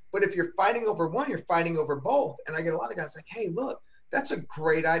side. But if you're fighting over one, you're fighting over both. And I get a lot of guys like, hey, look, that's a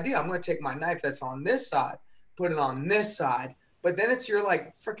great idea. I'm going to take my knife that's on this side, put it on this side. But then it's your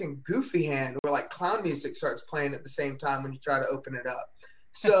like freaking goofy hand where like clown music starts playing at the same time when you try to open it up.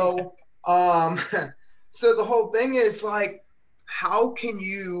 So, so the whole thing is like, how can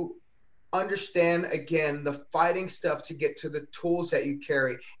you understand again the fighting stuff to get to the tools that you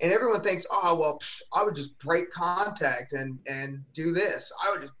carry? And everyone thinks, oh well, I would just break contact and do this.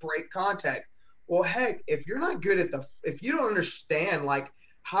 I would just break contact. Well, heck, if you're not good at if you don't understand like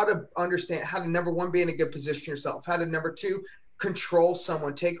how to number one, be in a good position yourself, how to number two, control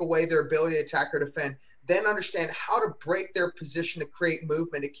someone, take away their ability to attack or defend, then understand how to break their position to create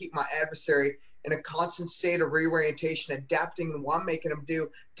movement, to keep my adversary in a constant state of reorientation, adapting and what I'm making them do,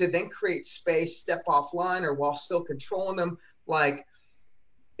 to then create space, step offline, or while still controlling them. Like,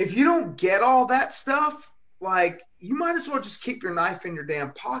 if you don't get all that stuff, like, you might as well just keep your knife in your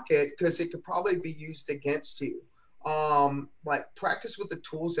damn pocket, because it could probably be used against you. Like, practice with the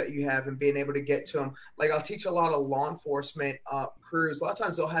tools that you have and being able to get to them. Like, I'll teach a lot of law enforcement crews. A lot of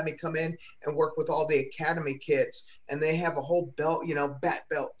times they'll have me come in and work with all the academy kids, and they have a whole belt, bat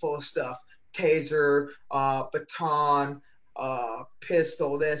belt full of stuff. Taser, baton,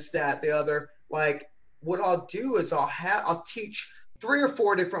 pistol, this, that, the other. Like, what I'll do is I'll teach 3 or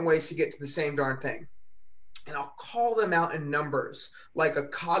 4 different ways to get to the same darn thing. And I'll call them out in numbers, like a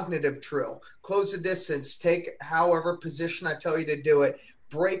cognitive drill. Close the distance, take however position I tell you to do it,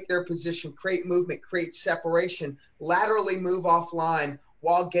 break their position, create movement, create separation, laterally move offline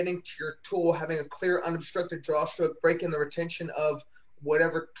while getting to your tool, having a clear, unobstructed draw stroke, breaking the retention of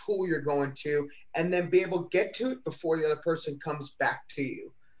whatever tool you're going to, and then be able to get to it before the other person comes back to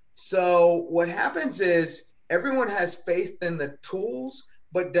you. So what happens is everyone has faith in the tools,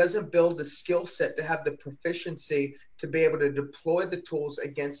 but doesn't build the skill set to have the proficiency to be able to deploy the tools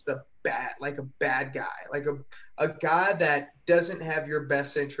against a bad guy, like a guy that doesn't have your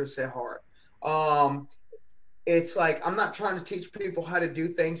best interests at heart. It's like, I'm not trying to teach people how to do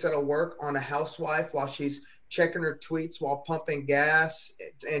things that'll work on a housewife while she's checking her tweets while pumping gas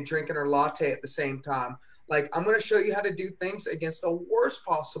and drinking her latte at the same time. Like, I'm going to show you how to do things against the worst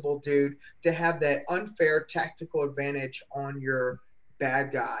possible dude to have that unfair tactical advantage on your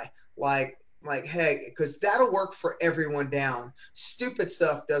bad guy. Like, hey, because that'll work for everyone down. Stupid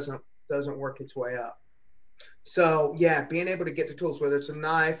stuff doesn't work its way up. So yeah, being able to get the tools, whether it's a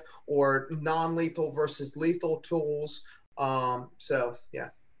knife or non-lethal versus lethal tools. So yeah.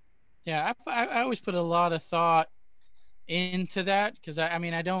 Yeah, I always put a lot of thought into that, because I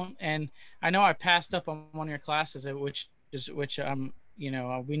mean, I don't, and I know I passed up on one of your classes, which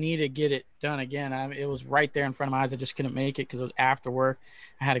we need to get it done again. It was right there in front of my eyes. I just couldn't make it because it was after work.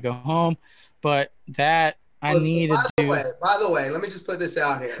 I had to go home, but that I needed to. By the way, let me just put this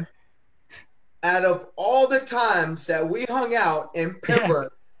out here. Out of all the times that we hung out in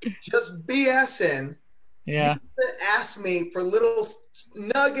Pembroke, just BSing, yeah, you ask me for little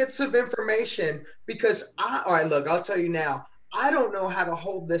nuggets of information, because all right, look, I'll tell you now, I don't know how to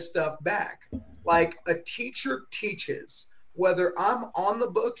hold this stuff back. Like, a teacher teaches, whether I'm on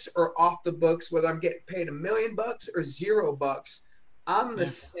the books or off the books, whether I'm getting paid $1 million or $0, I'm the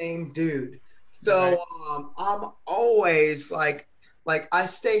same dude. So I'm always like I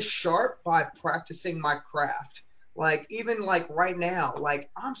stay sharp by practicing my craft. Like, even like right now, like,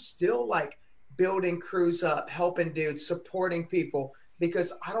 I'm still like building crews up, helping dudes, supporting people,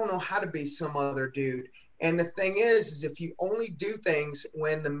 because I don't know how to be some other dude. And the thing is if you only do things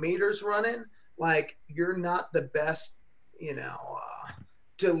when the meter's running, like, you're not the best,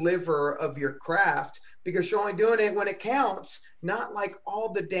 deliverer of your craft, because you're only doing it when it counts, not like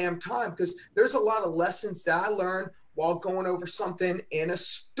all the damn time. Because there's a lot of lessons that I learned while going over something in a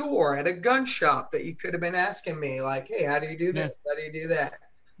store, at a gun shop, that you could have been asking me, like, hey, how do you do this? How do you do that?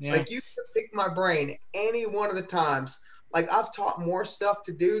 Yeah. Like, you could pick my brain any one of the times. Like, I've taught more stuff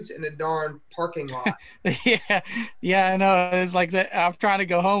to dudes in a darn parking lot. yeah, I know. It's like that. I'm trying to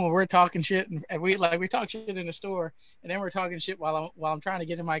go home and we're talking shit, and we talk shit in the store, and then we're talking shit while I'm trying to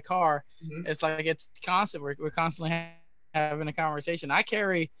get in my car. Mm-hmm. It's like it's constant. We're constantly having a conversation. I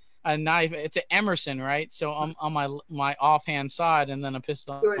carry a knife. It's an Emerson, right? So I'm on my offhand side, and then a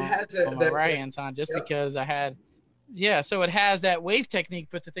pistol on my right hand side, just because I had. Yeah, so it has that wave technique,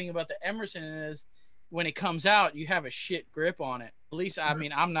 but the thing about the Emerson is, when it comes out, you have a shit grip on it. At least, I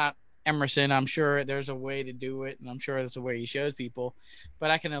mean, I'm not Emerson. I'm sure there's a way to do it, and I'm sure there's a way he shows people,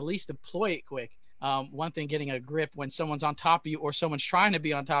 but I can at least deploy it quick. One thing, getting a grip when someone's on top of you or someone's trying to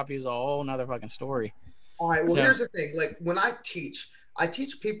be on top of you is a whole nother fucking story. All right, well, here's the thing. Like, when I teach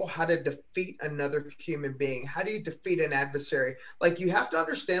people how to defeat another human being. How do you defeat an adversary? Like, you have to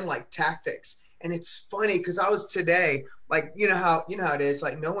understand, like, tactics. And it's funny because I was today, like, you know how it is,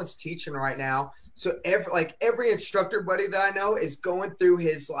 like, no one's teaching right now. So every instructor buddy that I know is going through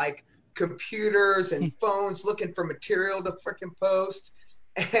his like computers and phones looking for material to freaking post.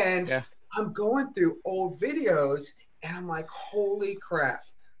 And I'm going through old videos and I'm like, holy crap.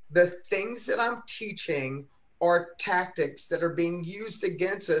 The things that I'm teaching are tactics that are being used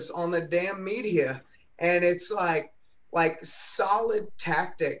against us on the damn media. And it's like solid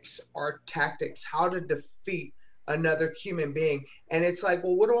tactics are tactics, how to defeat another human being. And it's like,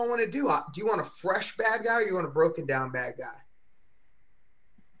 well, what do I want to do? Do you want a fresh bad guy or you want a broken down bad guy?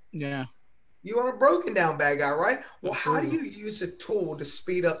 Yeah. You want a broken down bad guy, right? Well, how do you use a tool to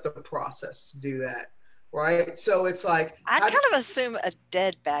speed up the process to do that, right? So it's like I'd kind of assume a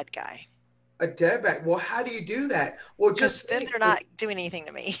dead bad guy. A dead bad. Well, how do you do that? Well, just then they're not doing anything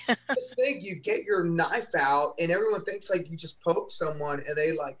to me. Just think, you get your knife out, and everyone thinks like you just poke someone, and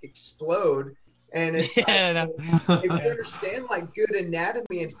they like explode. And it's if you understand like good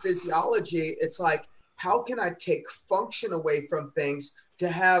anatomy and physiology, it's like, how can I take function away from things to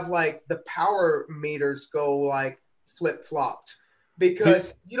have like the power meters go like flip flopped?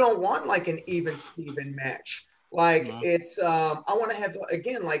 Because you don't want like an even Steven match. Like it's I want to have,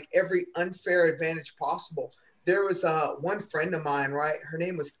 again, like every unfair advantage possible. There was one friend of mine, right? Her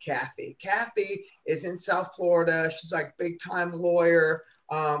name was Kathy. Kathy is in South Florida. She's like big time lawyer.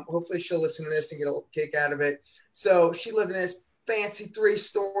 Hopefully she'll listen to this and get a little kick out of it. So she lived in this fancy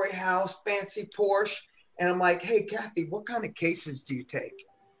 3-story house, fancy Porsche. And I'm like, hey, Kathy, what kind of cases do you take?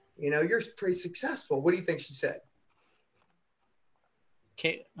 You know, you're pretty successful. What do you think she said?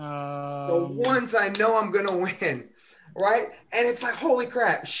 Okay. The ones I know I'm going to win. Right. And it's like, holy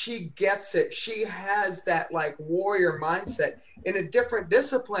crap, she gets it. She has that like warrior mindset in a different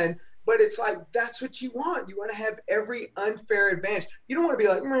discipline. But it's like, that's what you want. You want to have every unfair advantage. You don't want to be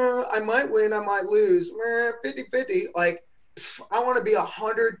like, I might win, I might lose, 50-50. Like, I want to be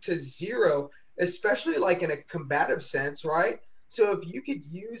 100-0, especially like in a combative sense, right? So if you could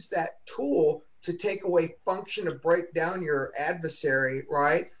use that tool to take away function to break down your adversary,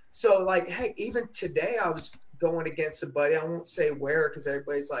 right? So like, hey, even today I was going against a buddy. I won't say where because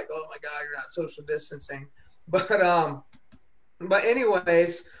everybody's like, oh my God, you're not social distancing. But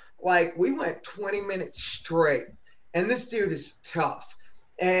anyways, like we went 20 minutes straight, and this dude is tough.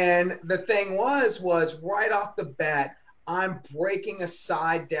 And the thing was right off the bat, I'm breaking a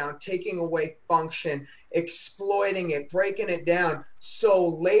side down, taking away function, exploiting it, breaking it down. So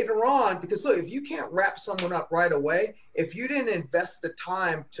later on, because look, if you can't wrap someone up right away, if you didn't invest the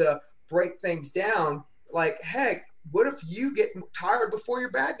time to break things down, like, heck, what if you get tired before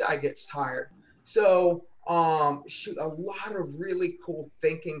your bad guy gets tired? So shoot, a lot of really cool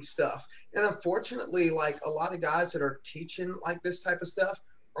thinking stuff. And unfortunately, like a lot of guys that are teaching like this type of stuff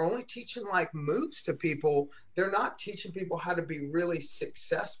are only teaching like moves to people. They're not teaching people how to be really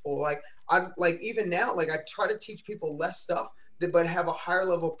successful. Like even now, like I try to teach people less stuff, but have a higher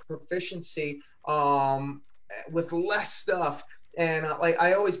level proficiency with less stuff. And like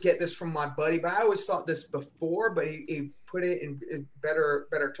I always get this from my buddy, but I always thought this before, but he put it in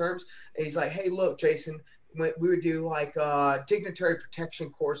better terms. And he's like, hey, look, Jason, we would do like dignitary protection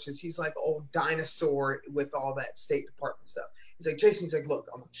courses. He's like old dinosaur with all that State Department stuff. He's like, Jason, he's like, look,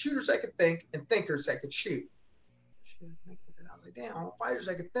 I'm shooters that could think and thinkers that could shoot. Damn, I'm fighters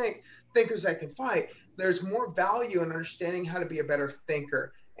that could think, thinkers that can fight. There's more value in understanding how to be a better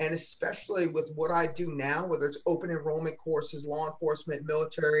thinker. And especially with what I do now, whether it's open enrollment courses, law enforcement,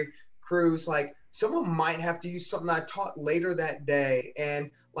 military, crews, like someone might have to use something I taught later that day. And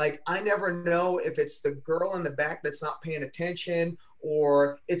like, I never know if it's the girl in the back that's not paying attention,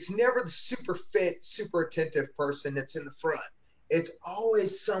 or it's never the super fit, super attentive person that's in the front. It's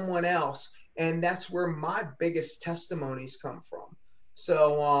always someone else. And that's where my biggest testimonies come from.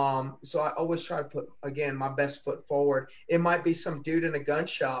 So so I always try to put, again, my best foot forward. It might be some dude in a gun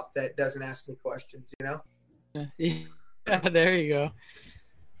shop that doesn't ask me questions, you know? Yeah, there you go.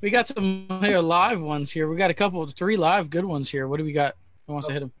 We got some here live ones here. We got 3 live good ones here. What do we got? Who wants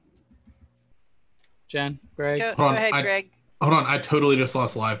to hit them? Jen, Greg? Go ahead, Greg. Hold on. I totally just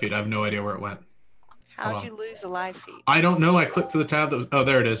lost the live feed. I have no idea where it went. How'd you lose a live feed? I don't know. I clicked to the tab that was, oh,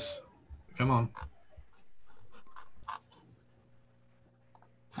 there it is. Come on.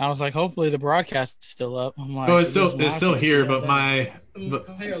 I was like, hopefully the broadcast is still up. I'm like, oh, it's still here, but my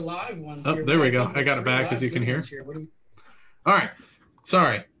here live ones. Oh, there we go. I got it back, as you can hear. All right.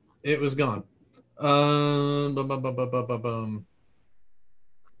 Sorry, it was gone.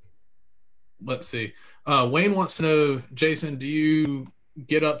 Let's see. Wayne wants to know, Jason, do you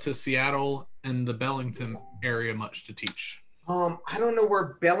get up to Seattle and the Bellington area much to teach? I don't know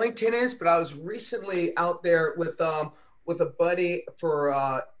where Bellington is, but I was recently out there with a buddy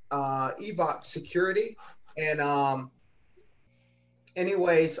for EVOC security. And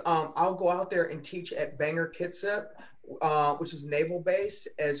anyways, I'll go out there and teach at Bangor Kitsap, which is naval base,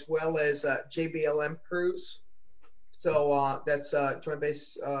 as well as JBLM crews. So that's Joint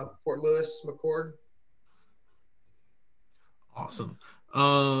Base Fort Lewis McChord. Awesome.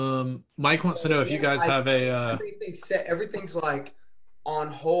 Mike wants to know if you guys have a everything's like on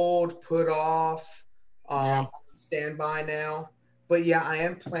hold, put off, standby now. But yeah, I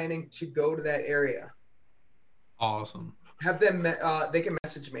am planning to go to that area. Awesome. Have them they can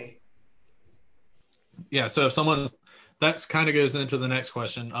message me. Yeah. So if someone's, that's kind of goes into the next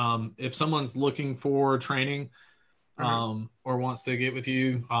question. If someone's looking for training, or wants to get with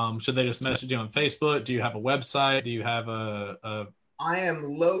you, should they just message you on Facebook? Do you have a website? Do you have a I am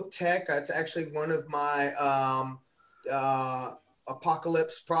Low Tech. That's actually one of my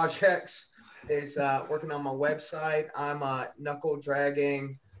apocalypse projects, is working on my website. I'm a knuckle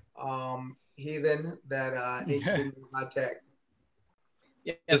dragging heathen that needs to be high tech.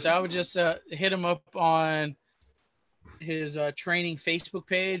 Yeah, so I would just hit him up on his training Facebook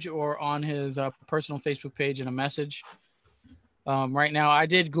page or on his personal Facebook page in a message. Right now, I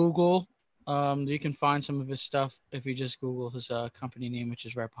did Google. You can find some of his stuff if you just Google his company name, which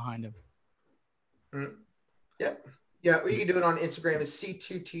is right behind him. Yep. Yeah, or you can do it on Instagram as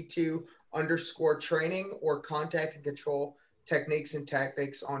C2T2_training, or Contact and Control Techniques and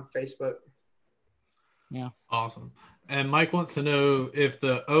Tactics on Facebook. Yeah. Awesome. And Mike wants to know if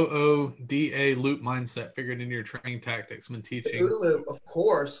the OODA loop mindset figured into your training tactics when teaching. The OODA loop, of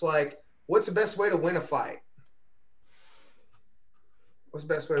course. Like, what's the best way to win a fight? What's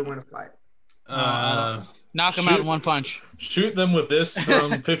the best way to win a fight? Knock them out in one punch. Shoot them with this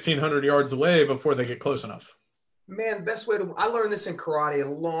from 1,500 yards away before they get close enough. Man, the best way to – I learned this in karate a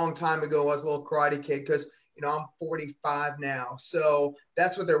long time ago. I was a little karate kid because, you know, I'm 45 now. So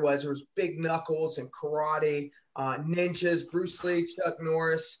that's what there was. There was big knuckles and karate, ninjas, Bruce Lee, Chuck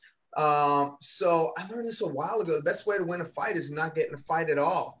Norris. So I learned this a while ago. The best way to win a fight is not getting a fight at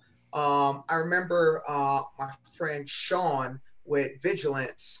all. I remember my friend Sean with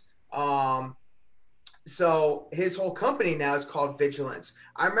Vigilance. So his whole company now is called Vigilance.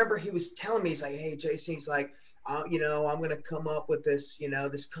 I remember he was telling me, he's like, hey, Jason, he's like, you know, I'm going to come up with this, you know,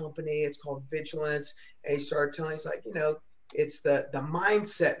 this company, it's called Vigilance. And he started telling, he's like, you know, it's the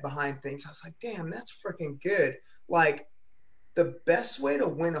mindset behind things. I was like, damn, that's freaking good. Like, the best way to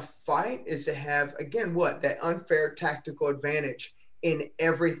win a fight is to have, again, what? That unfair tactical advantage in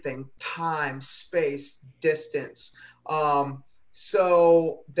everything: time, space, distance.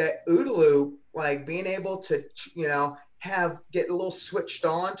 So that OODA loop, like being able to, you know, get a little switched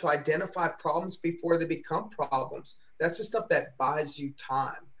on to identify problems before they become problems. That's the stuff that buys you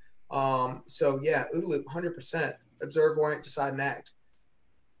time. So yeah, OODA loop, 100%. Observe, orient, decide, and act.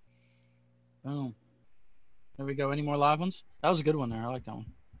 Boom. There we go. Any more live ones? That was a good one there. I like that one.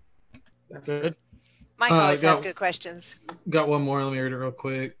 Good. Mike always has good questions. Got one more. Let me read it real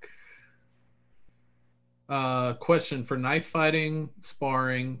quick. Question for knife fighting,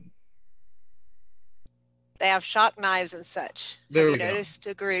 sparring. They have shock knives and such. There Have we you go. noticed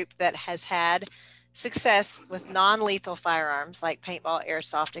a group that has had success with non-lethal firearms like paintball,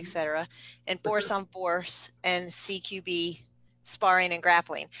 airsoft, etc., and force on force and CQB sparring and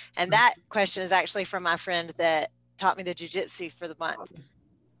grappling? And that question is actually from my friend that taught me the jiu-jitsu for the month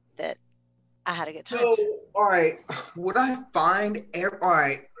that I had a good time. So, all right, what I find, all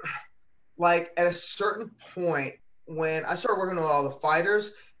right, like at a certain point when I started working with all the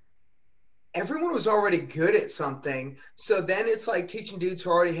fighters, everyone was already good at something. So then it's like teaching dudes who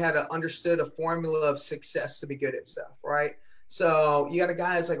already had understood a formula of success to be good at stuff, right? So you got a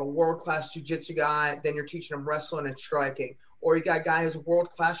guy who's like a world-class jiu-jitsu guy, then you're teaching him wrestling and striking. Or you got a guy who's a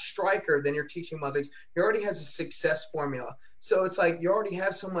world-class striker, then you're teaching him others. He already has a success formula. So it's like you already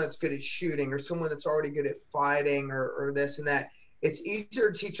have someone that's good at shooting or someone that's already good at fighting or this and that. It's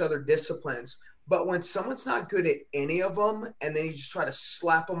easier to teach other disciplines. But when someone's not good at any of them and then you just try to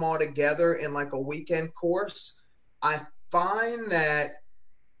slap them all together in like a weekend course, I find that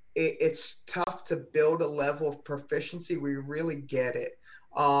it's tough to build a level of proficiency where you really get it.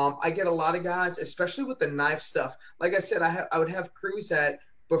 I get a lot of guys, especially with the knife stuff. Like I said, I would have crews that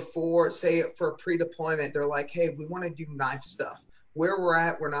before, say for a pre-deployment, they're like, hey, we want to do knife stuff. Where we're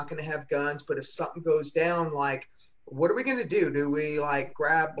at, we're not going to have guns, but if something goes down, like, what are we going to do? Do we like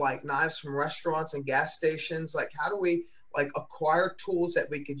grab like knives from restaurants and gas stations? Like, how do we like acquire tools that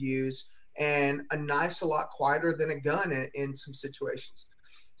we could use? And a knife's a lot quieter than a gun in some situations.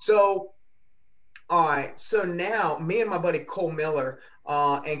 So, all right. So now me and my buddy Cole Miller,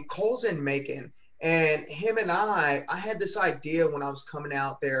 and Cole's in Macon, and him and I had this idea when I was coming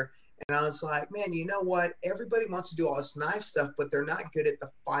out there, and I was like, man, you know what? Everybody wants to do all this knife stuff, but they're not good at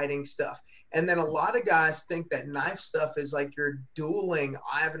the fighting stuff. And then a lot of guys think that knife stuff is like you're dueling.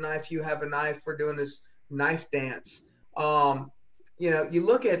 I have a knife, you have a knife. We're doing this knife dance. You know, you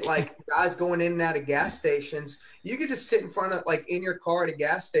look at like guys going in and out of gas stations. You could just sit in front of like in your car at a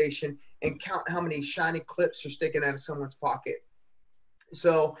gas station and count how many shiny clips are sticking out of someone's pocket.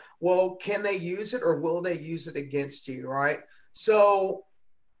 So, well, can they use it or will they use it against you, right? So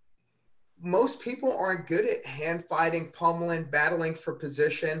most people aren't good at hand fighting, pummeling, battling for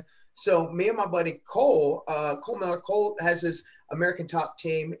position. So me and my buddy Cole Miller, Cole has his American Top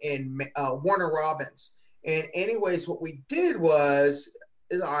Team in Warner Robins. And anyways, what we did was,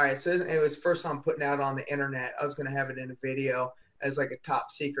 all right, so it was first time putting out on the internet. I was going to have it in a video as like a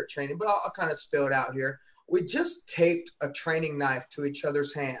top secret training, but I'll kind of spill it out here. We just taped a training knife to each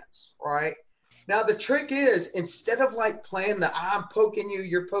other's hands, right? Now, the trick is, instead of like playing the I'm poking you,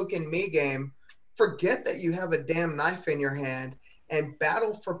 you're poking me game, forget that you have a damn knife in your hand and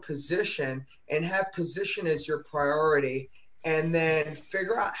battle for position and have position as your priority, and then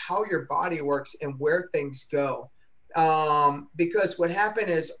figure out how your body works and where things go. Because what happened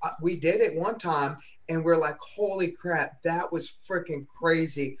is we did it one time and we're like, holy crap, that was freaking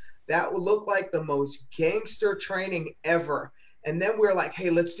crazy. That would look like the most gangster training ever. And then we're like, hey,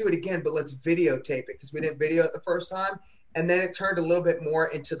 let's do it again, but let's videotape it, because we didn't video it the first time. And then it turned a little bit more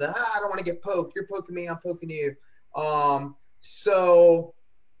into the, I don't want to get poked. You're poking me, I'm poking you. So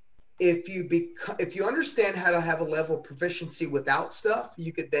if you understand how to have a level of proficiency without stuff,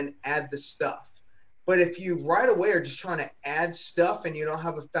 you could then add the stuff. But if you right away are just trying to add stuff and you don't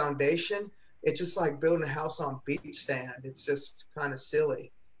have a foundation, it's just like building a house on beach sand. It's just kind of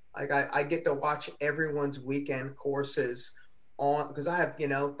silly. Like I get to watch everyone's weekend courses on, because I have,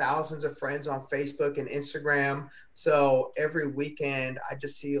 thousands of friends on Facebook and Instagram. So every weekend I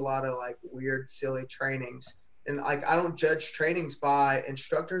just see a lot of like weird, silly trainings. And like, I don't judge trainings by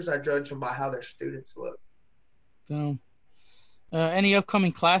instructors. I judge them by how their students look. So, any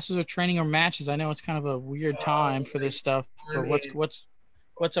upcoming classes or training or matches? I know it's kind of a weird time for this stuff. But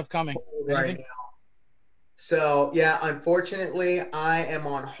what's upcoming? Right now. So yeah, unfortunately, I am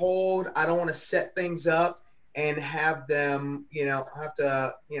on hold. I don't want to set things up and have them, have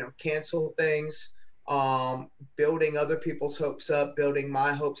to, cancel things. Building other people's hopes up, building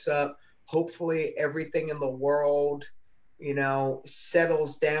my hopes up. Hopefully everything in the world,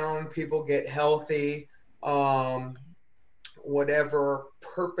 settles down, people get healthy, whatever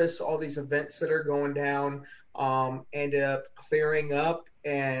purpose all these events that are going down ended up clearing up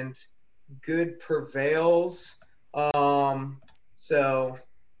and good prevails. So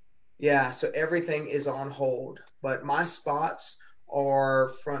everything is on hold, but my spots are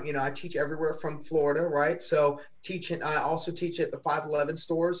from, I teach everywhere from Florida, right? So I also teach at the 511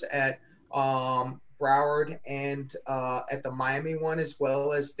 stores at Broward and at the Miami one, as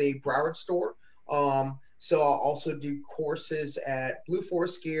well as the Broward store. So I'll also do courses at Blue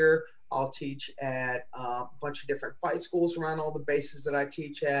Forest Gear. I'll teach at a bunch of different fight schools around all the bases that I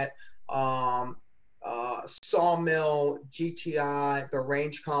teach at. Sawmill, GTI, the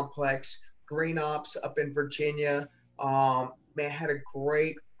Range Complex, Green Ops up in Virginia. Man, had a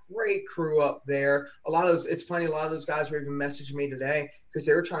great crew up there. It's funny, a lot of those guys were even messaging me today because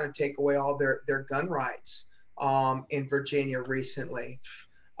they were trying to take away all their gun rights in Virginia recently.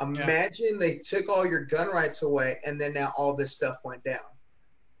 Imagine they took all your gun rights away and then now all this stuff went down.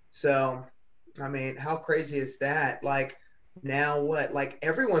 So, I mean, how crazy is that? Like, now what? Like,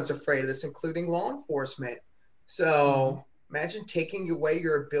 everyone's afraid of this, including law enforcement. So imagine taking away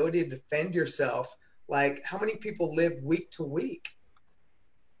your ability to defend yourself. Like, how many people live week to week?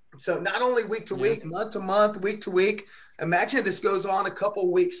 So not only week to week, month to month, week to week. Imagine if this goes on a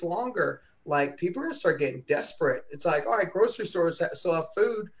couple weeks longer. Like, people are going to start getting desperate. It's like, all right, grocery stores still have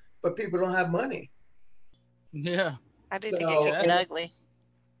food, but people don't have money. Yeah. I do think it could get ugly.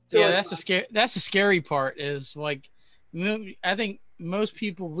 So yeah, that's the scary part is, like, I think most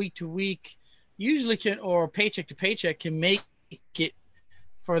people week to week usually can, or paycheck to paycheck, can make it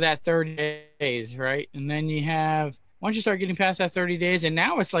for that 30 days, right? And then once you start getting past that 30 days, and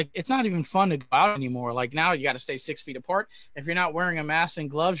now it's like, it's not even fun to go out anymore. Like, now you got to stay 6 feet apart. If you're not wearing a mask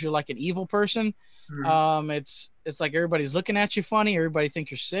and gloves, you're like an evil person. Mm-hmm. It's like everybody's looking at you funny. Everybody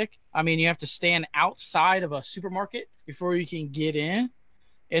thinks you're sick. I mean, you have to stand outside of a supermarket before you can get in.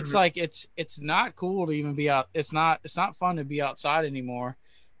 It's like, it's not cool to even be out. It's not fun to be outside anymore.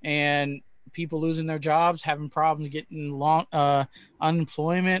 And people losing their jobs, having problems getting long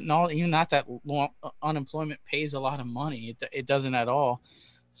unemployment and all. Even not that long unemployment pays a lot of money. It doesn't at all.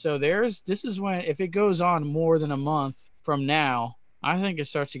 So this is when, if it goes on more than a month from now, I think it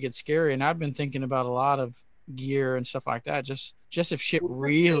starts to get scary. And I've been thinking about a lot of gear and stuff like that. Just if shit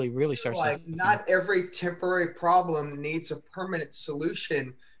really starts like, not every temporary problem needs a permanent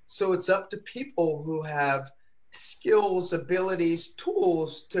solution. So it's up to people who have skills, abilities,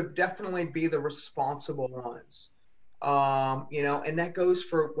 tools to definitely be the responsible ones. And that goes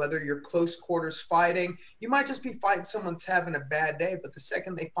for whether you're close quarters fighting. You might just be fighting someone's having a bad day, but the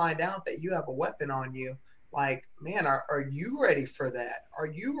second they find out that you have a weapon on you, like, man, are you ready for that? Are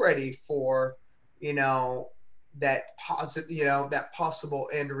you ready for, that positive, that possible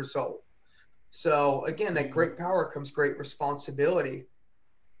end result? So again, that great power comes great responsibility.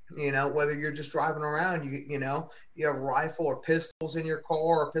 Whether you're just driving around, you have a rifle or pistols in your car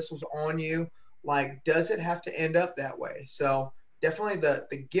or pistols on you, like, does it have to end up that way? So definitely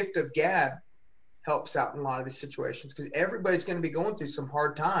the gift of gab helps out in a lot of these situations, because everybody's going to be going through some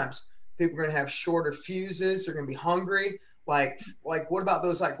hard times. People are going to have shorter fuses. They're going to be hungry. Like what about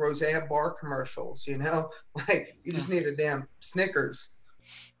those like Roseanne Barr commercials? Like you just need a damn Snickers.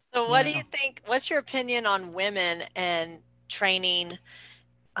 So what do you think? What's your opinion on women and training?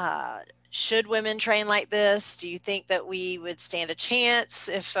 Should women train like this? Do you think that we would stand a chance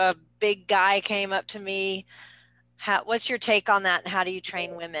if a big guy came up to me? What's your take on that? And how do you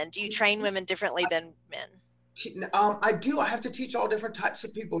train women? Do you train women differently than men? I do. I have to teach all different types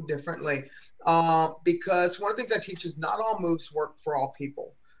of people differently, because one of the things I teach is not all moves work for all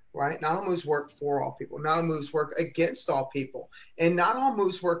people, right? Not all moves work for all people. Not all moves work against all people. And not all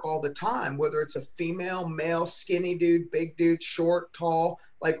moves work all the time, whether it's a female, male, skinny dude, big dude, short, tall.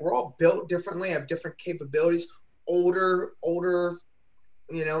 Like, we're all built differently, have different capabilities, older,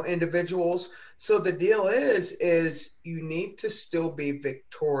 individuals. So the deal is you need to still be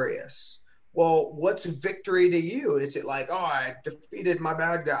victorious. Well, what's victory to you? Is it like, oh, I defeated my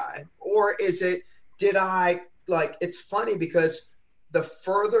bad guy? Or is it, it's funny because the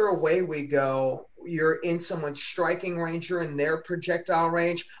further away we go, you're in someone's striking range, you're in their projectile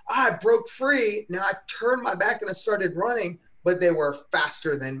range. I broke free. Now I turned my back and I started running, but they were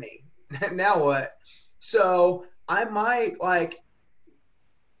faster than me. Now what? So I might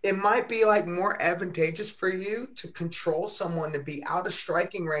it might be like more advantageous for you to control someone to be out of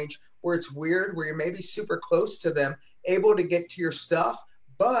striking range where it's weird, where you're maybe super close to them, able to get to your stuff.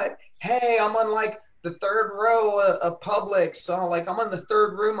 But hey, I'm on like the third row of Publix. So like I'm on the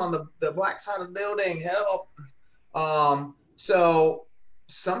third room on the black side of the building. Help. So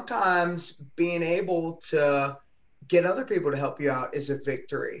sometimes being able to get other people to help you out is a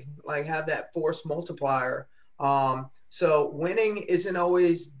victory. Like, have that force multiplier. So winning isn't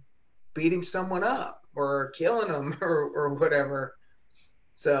always beating someone up or killing them or whatever.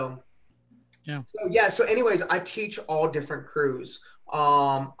 So anyways, I teach all different crews.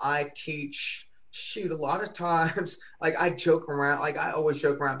 I teach, a lot of times, like, I joke around, like I always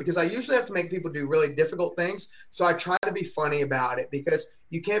joke around because I usually have to make people do really difficult things. So I try to be funny about it, because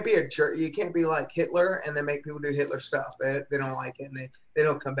you can't be a jerk. You can't be like Hitler and then make people do Hitler stuff. They don't like it and they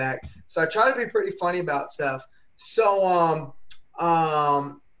don't come back. So I try to be pretty funny about stuff. So,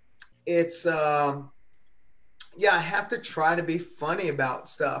 it's, I have to try to be funny about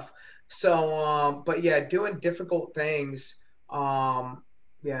stuff. So, but yeah, doing difficult things,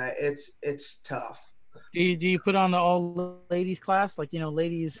 it's tough. Do you put on the all ladies class, like,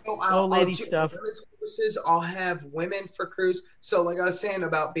 ladies, all ladies stuff? Courses, I'll have women for crews. So like I was saying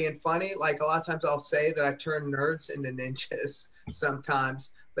about being funny, like a lot of times I'll say that I turn nerds into ninjas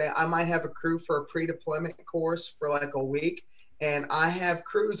sometimes. I might have a crew for a pre-deployment course for like a week, and I have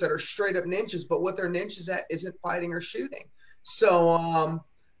crews that are straight up ninjas, but what they're ninjas at isn't fighting or shooting. So,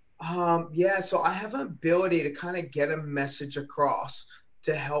 so I have an ability to kind of get a message across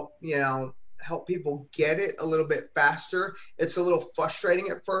to help, help people get it a little bit faster. It's a little frustrating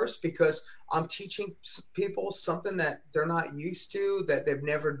at first because I'm teaching people something that they're not used to, that they've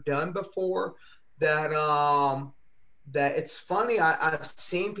never done before, that it's funny. I've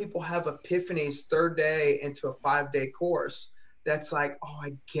seen people have epiphanies third day into a 5-day course. That's like, oh,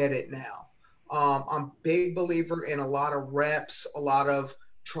 I get it now. I'm a big believer in a lot of reps, a lot of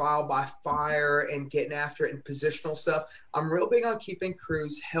trial by fire and getting after it and positional stuff. I'm real big on keeping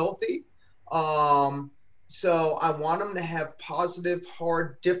crews healthy. So I want them to have positive,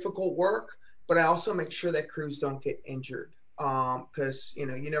 hard, difficult work, but I also make sure that crews don't get injured. Because,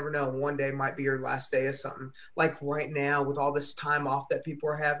 you never know, one day might be your last day of something. Like right now, with all this time off that people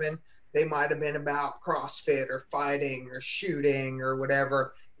are having, they might have been about CrossFit or fighting or shooting or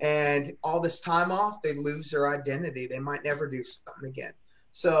whatever. And all this time off, they lose their identity. They might never do something again.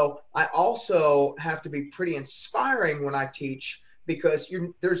 So I also have to be pretty inspiring when I teach, because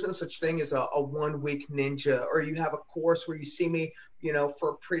there's no such thing as a 1-week ninja, or you have a course where you see me, for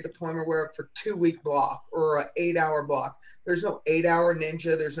a pre-deployment work for 2-week block or an 8-hour block. There's no 8-hour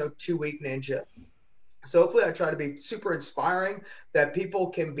ninja. There's no 2-week ninja. So hopefully I try to be super inspiring, that people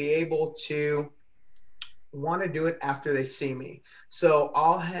can be able to want to do it after they see me. So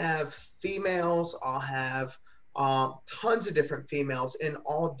I'll have females, I'll have tons of different females in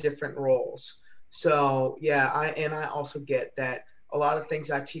all different roles. So yeah, I also get that a lot of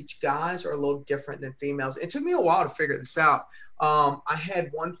things I teach guys are a little different than females. It took me a while to figure this out. I had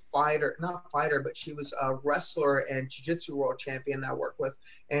one fighter, not fighter, but she was a wrestler and jiu-jitsu world champion that I worked with,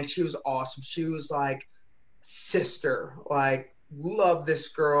 and she was awesome. She was like sister, like love this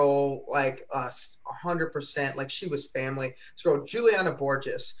girl like 100%. Like she was family. This girl, Juliana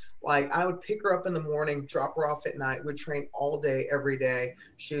Borges. Like I would pick her up in the morning, drop her off at night. We'd train all day, every day.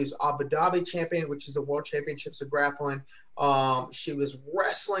 She was Abu Dhabi champion, which is the world championships of grappling. She was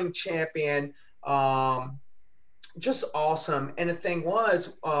wrestling champion. Just awesome. And the thing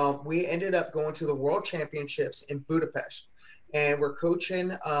was, we ended up going to the world championships in Budapest. And we're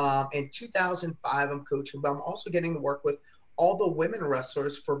coaching in 2005. I'm coaching, but I'm also getting to work with all the women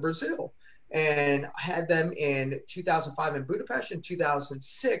wrestlers for Brazil. And I had them in 2005 in Budapest and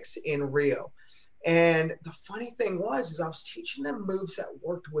 2006 in Rio. And the funny thing was, is I was teaching them moves that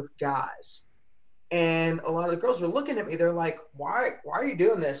worked with guys. And a lot of the girls were looking at me. They're like, why are you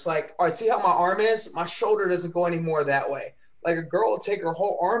doing this? Like, all right, see how my arm is? My shoulder doesn't go anymore that way. Like a girl will take her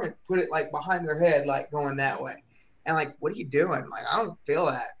whole arm and put it like behind their head, like going that way. And like, what are you doing? Like, I don't feel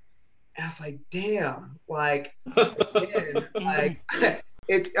that. And I was like, damn, like, again, like,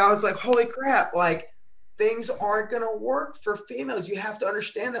 I was like, holy crap, like, things aren't going to work for females. You have to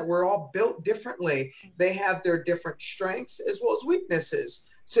understand that we're all built differently. They have their different strengths as well as weaknesses.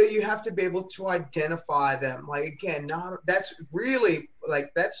 So you have to be able to identify them. Like, again, that's really,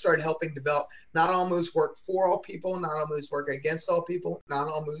 like, that started helping develop. Not all moves work for all people. Not all moves work against all people. Not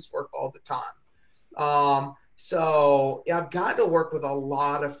all moves work all the time. So yeah, I've gotten to work with a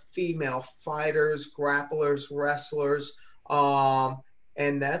lot of female fighters, grapplers, wrestlers.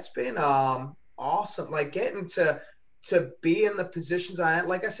 And that's been awesome. Like getting to be in the positions I had.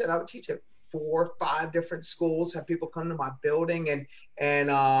 Like I said, I would teach at 4 or 5 different schools, have people come to my building and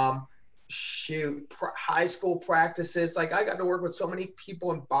high school practices. Like I got to work with so many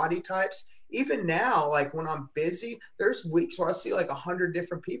people and body types. Even now, like when I'm busy, there's weeks where I see like 100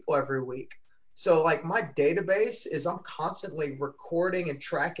 different people every week. So like my database is I'm constantly recording and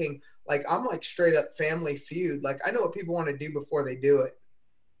tracking. Like I'm like straight up Family Feud. Like I know what people want to do before they do it.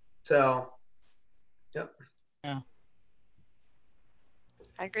 So, yep. Yeah.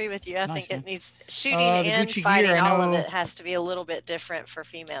 I agree with you. I Nice, think man. it needs shooting and Gucci fighting. gear, I All of know- it has to be a little bit different for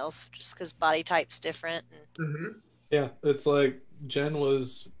females, just because body type's different. Mm-hmm. Yeah, it's like Jen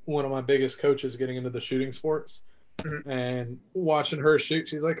was one of my biggest coaches getting into the shooting sports. Mhm. And watching her shoot,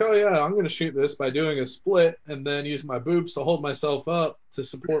 she's like, oh yeah, I'm going to shoot this by doing a split and then use my boobs to hold myself up to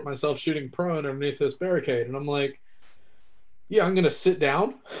support myself shooting prone underneath this barricade. And I'm like, yeah, I'm going to sit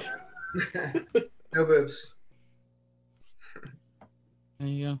down. No boobs. There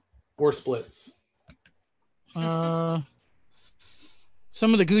you Or splits. go.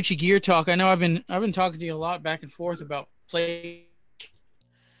 Some of the Gucci gear talk. I know I've been talking to you a lot back and forth about play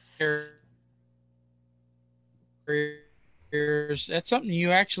carriers. That's something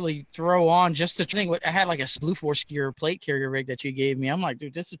you actually throw on just to think. I had like a Blue Force gear plate carrier rig that you gave me. I'm like,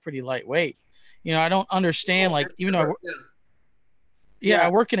 dude, this is pretty lightweight. You know, I don't understand. Like, even though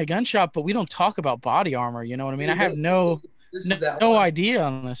I work in a gun shop, but we don't talk about body armor. You know what I mean? I have no idea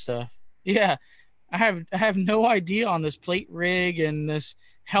on this stuff. Yeah, I have no idea on this plate rig and this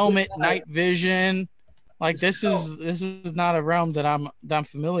helmet, night vision. Like this is not a realm that I'm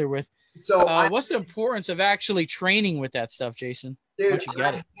familiar with. So what's the importance of actually training with that stuff, Jason? dude,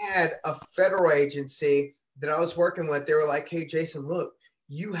 I had a federal agency that I was working with. They were like, hey, Jason, look,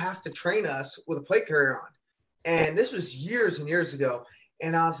 you have to train us with a plate carrier on. And this was years and years ago.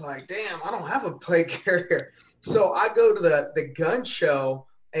 And I was like, damn, I don't have a plate carrier. So I go to the gun show.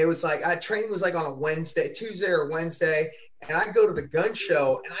 It was like, training was like on a Tuesday or Wednesday. And I go to the gun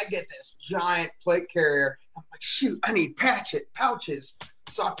show and I get this giant plate carrier. I'm like, shoot, I need pouches.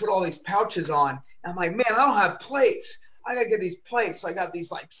 So I put all these pouches on. And I'm like, man, I don't have plates. I got to get these plates. So I got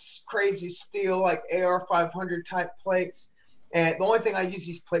these like crazy steel, like AR-500 type plates. And the only thing I use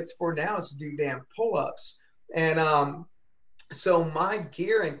these plates for now is to do damn pull-ups. And so my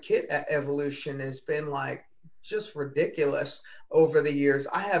gear and kit evolution has been like just ridiculous over the years.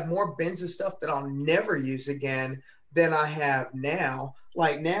 I have more bins of stuff that I'll never use again than I have now.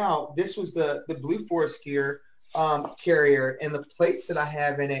 Like now, this was the Blue Force gear carrier, and the plates that I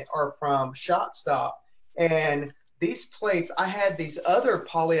have in it are from Shot Stop. And these plates, I had these other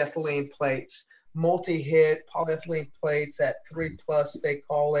polyethylene plates, multi-hit polyethylene plates at 3+ they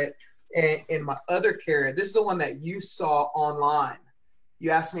call it, and in my other carrier. This is the one that you saw online.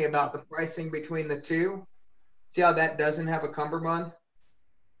 You asked me about the pricing between the two. See how that doesn't have a cummerbund?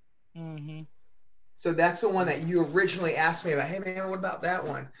 Mm-hmm. So that's the one that you originally asked me about. Hey man, what about that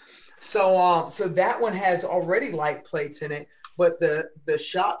one? So that one has already light plates in it, but the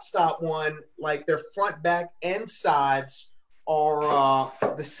shot stop one, like their front, back, and sides are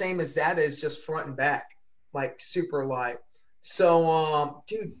the same as that is, just front and back, like super light. So,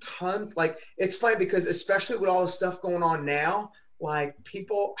 dude, like it's funny because especially with all the stuff going on now, like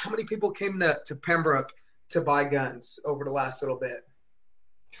how many people came to Pembroke to buy guns over the last little bit?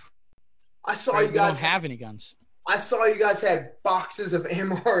 I saw you guys don't have any guns. I saw you guys had boxes of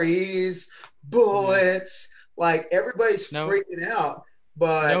MREs, bullets. Like everybody's freaking out.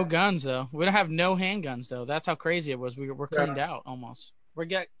 But no guns though. We don't have no handguns though. That's how crazy it was. We're cleaned out almost. We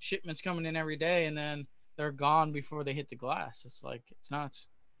get shipments coming in every day, and then they're gone before they hit the glass. It's like it's nuts.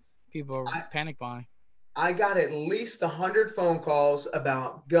 People are panic buying. I got at least 100 phone calls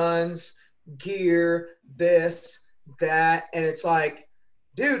about guns, gear, this, that, and it's like,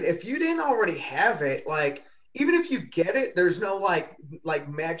 dude, if you didn't already have it, like even if you get it, there's no like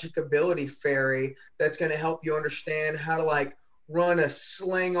magic ability fairy that's going to help you understand how to like run a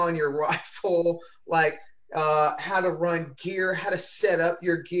sling on your rifle, like how to run gear, how to set up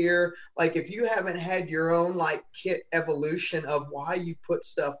your gear. Like if you haven't had your own like kit evolution of why you put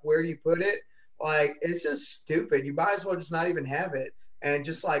stuff where you put it, like it's just stupid. You might as well just not even have it and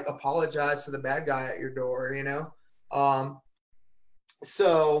just like apologize to the bad guy at your door, you know?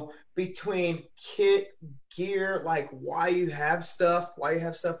 So between kit, gear, like why you have stuff, where you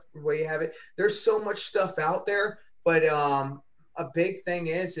have it, there's so much stuff out there, but a big thing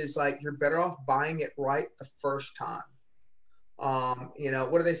is like you're better off buying it right the first time. You know,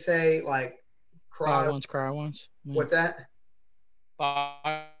 what do they say? Like buy once, cry once. What's that?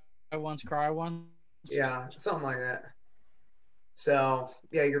 Buy once, cry once. Yeah, something like that. So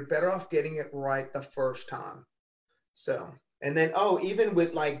yeah, you're better off getting it right the first time. So, and then, even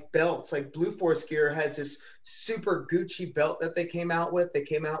with like belts, like Blue Force Gear has this super Gucci belt that they came out with. They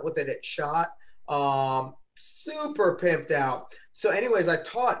came out with it at SHOT. Super pimped out. So anyways, I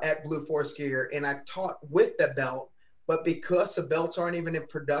taught at Blue Force Gear and I taught with the belt, but because the belts aren't even in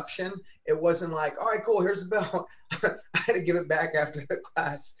production, it wasn't like, all right, cool, here's the belt. I had to give it back after the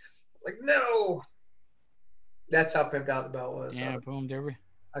class. I was like, no. That's how pimped out the belt was. Yeah, boom, Derby.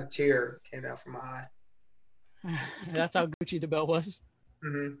 A tear came down from my eye. That's how Gucci the belt was.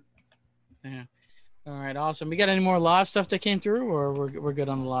 Mm-hmm. Yeah. All right, awesome. We got any more live stuff that came through, or we're good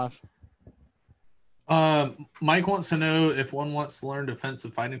on the live? Mike wants to know if one wants to learn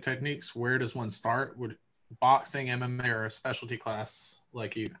defensive fighting techniques, where does one start? Would boxing, MMA, or a specialty class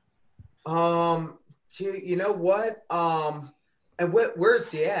like you? You know what? And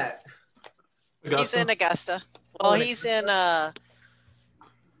where's he at? Augusta? He's in Augusta. Well, he's in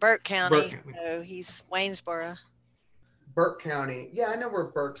Burke County. So he's Waynesboro. Burke County. Yeah, I know where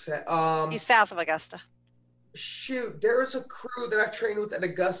Burke's at. He's south of Augusta. Shoot, there was a crew that I trained with at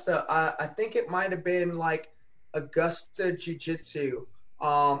Augusta. I think it might have been like Augusta Jiu-Jitsu.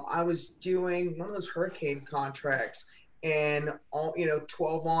 I was doing one of those hurricane contracts and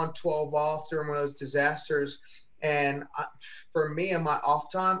 12 on, 12 off during one of those disasters. And for me and my off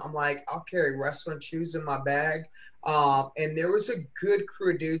time, I'm like, I'll carry wrestling shoes in my bag. And there was a good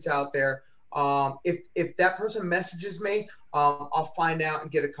crew of dudes out there. If that person messages me, I'll find out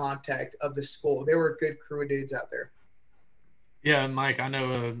and get a contact of the school. There were a good crew of dudes out there. Yeah, Mike, I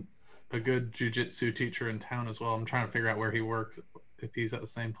know a good jiu-jitsu teacher in town as well. I'm trying to figure out where he works, if he's at the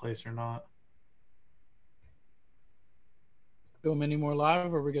same place or not. Boom, any more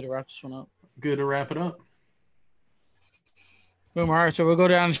live, or we good to wrap this one up? Good to wrap it up. Boom, all right, so we'll go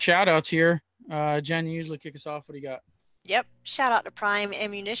down to shout-outs here. Jen, you usually kick us off. What do you got? Yep. Shout out to Prime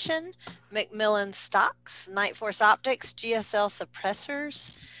Ammunition, McMillan Stocks, Night Force Optics, GSL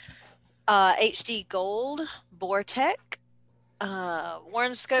Suppressors, HD Gold, Bortec,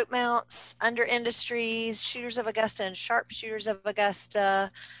 Warren Scope Mounts, Under Industries, Shooters of Augusta and Sharpshooters of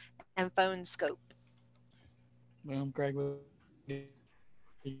Augusta, and Phone Scope. Boom, Greg.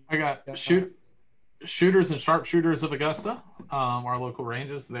 I got Shooters and Sharpshooters of Augusta, our local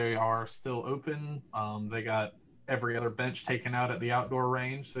ranges. They are still open. They got every other bench taken out at the outdoor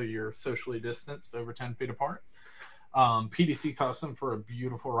range, so you're socially distanced over 10 feet apart. PDC custom for a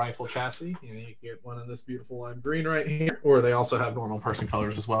beautiful rifle chassis. You can get one in this beautiful lime green right here, or they also have normal person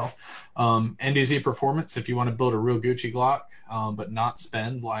colors as well. NDZ Performance, if you want to build a real Gucci Glock, but not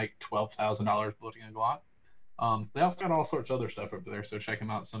spend like $12,000 building a Glock. They also got all sorts of other stuff over there, so check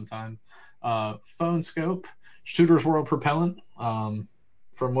them out sometime. Phone Scope, Shooter's World Propellant.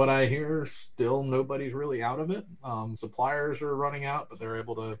 From what I hear, still nobody's really out of it. Suppliers are running out, but they're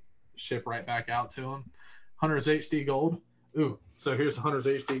able to ship right back out to them. Hunter's HD Gold. Ooh, so here's the Hunter's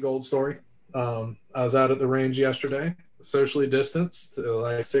HD Gold story. I was out at the range yesterday, socially distanced,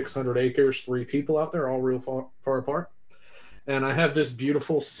 like 600 acres, 3 people out there, all real far apart. And I have this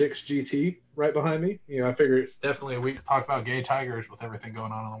beautiful 6 GT right behind me. You know, I figure it's definitely a week to talk about gay tigers with everything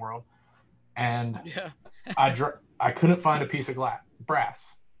going on in the world. And Yeah. I couldn't find a piece of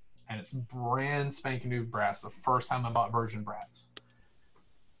brass. And it's brand spanking new brass. The first time I bought virgin brass.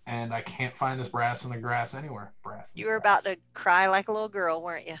 And I can't find this brass in the grass anywhere. You were about to cry like a little girl,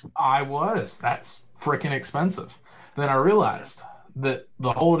 weren't you? I was. That's freaking expensive. Then I realized that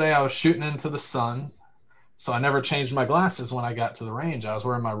the whole day I was shooting into the sun. So I never changed my glasses when I got to the range. I was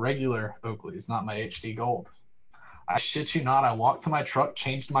wearing my regular Oakleys, not my HD Gold. I shit you not, I walked to my truck,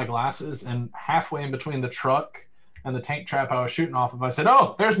 changed my glasses, and halfway in between the truck and the tank trap I was shooting off of, I said,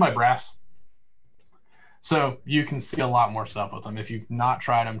 oh, there's my brass. So you can see a lot more stuff with them. If you've not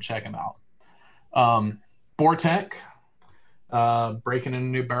tried them, check them out. Bortec, breaking in a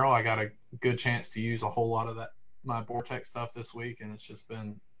new barrel. I got a good chance to use a whole lot of my Bortec stuff this week, and it's just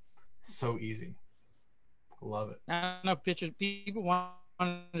been so easy. Love it. I know people wanted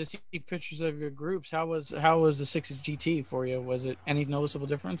to see pictures of your groups. How was the 6 GT for you? Was it any noticeable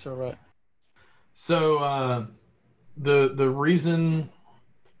difference or what? So the reason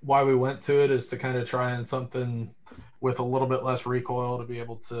why we went to it is to kind of try on something with a little bit less recoil to be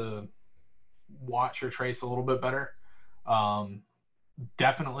able to watch your trace a little bit better.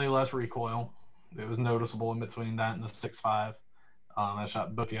 Definitely less recoil. It was noticeable in between that and the 6.5. I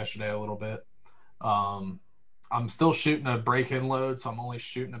shot both yesterday a little bit. I'm still shooting a break-in load, so I'm only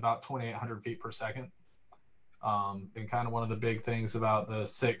shooting about 2,800 feet per second. And kind of one of the big things about the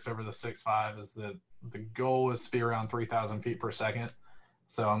 6 over the 6.5 is that the goal is to be around 3,000 feet per second.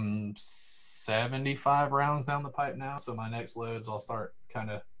 So I'm 75 rounds down the pipe now. So my next loads, I'll start kind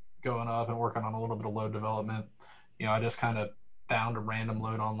of going up and working on a little bit of load development. You know, I just kind of found a random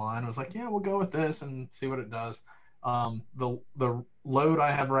load online. I was like, yeah, we'll go with this and see what it does. The load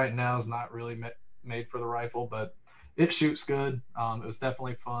I have right now is not really made for the rifle, but it shoots good. It was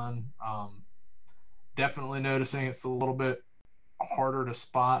definitely fun. Definitely noticing it's a little bit harder to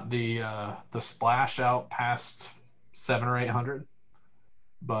spot the splash out past 700 or 800,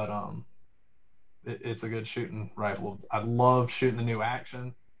 but it's a good shooting rifle. I love shooting the new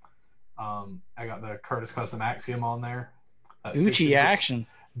action. I got the Curtis Custom Axiom on there. Gucci action.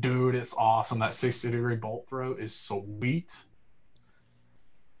 Dude, it's awesome. That 60-degree bolt throw is sweet.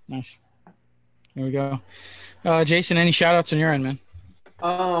 Nice. There we go. Jason, any shout outs on your end, man?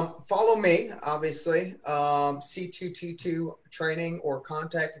 Follow me, obviously. C2T2 training or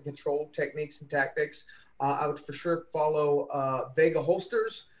contact and control techniques and tactics. I would for sure follow Vega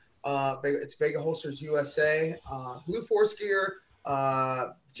Holsters. It's Vega Holsters USA. Blue Force Gear,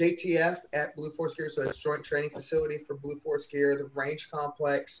 JTF at Blue Force Gear. So it's joint training facility for Blue Force Gear, the Range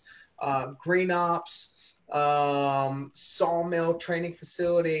Complex, Green Ops, Sawmill Training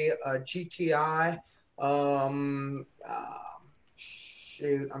Facility, GTI.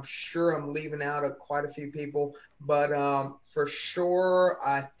 Shoot, I'm sure I'm leaving out quite a few people, but for sure,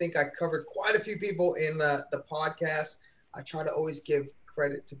 I think I covered quite a few people in the podcast. I try to always give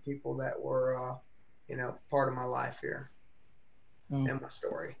credit to people that were, part of my life here and my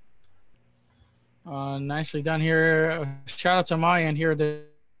story. Nicely done here. Shout out to my end here.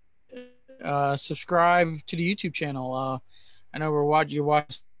 Subscribe to the YouTube channel. I know you're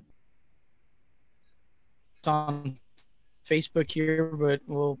watching on Facebook here, but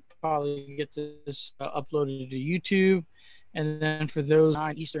we'll probably get this uploaded to YouTube. And then for those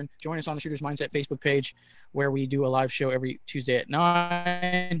 9 Eastern, join us on the Shooter's Mindset Facebook page where we do a live show every Tuesday at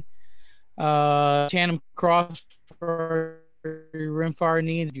 9. Tandem cross for rimfire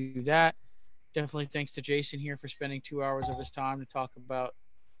needs, do that. Definitely thanks to Jason here for spending 2 hours of his time to talk about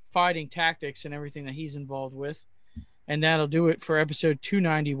fighting tactics and everything that he's involved with. And that'll do it for episode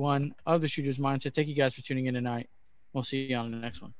 291 of the Shooter's Mindset. Thank you guys for tuning in tonight. We'll see you on the next one.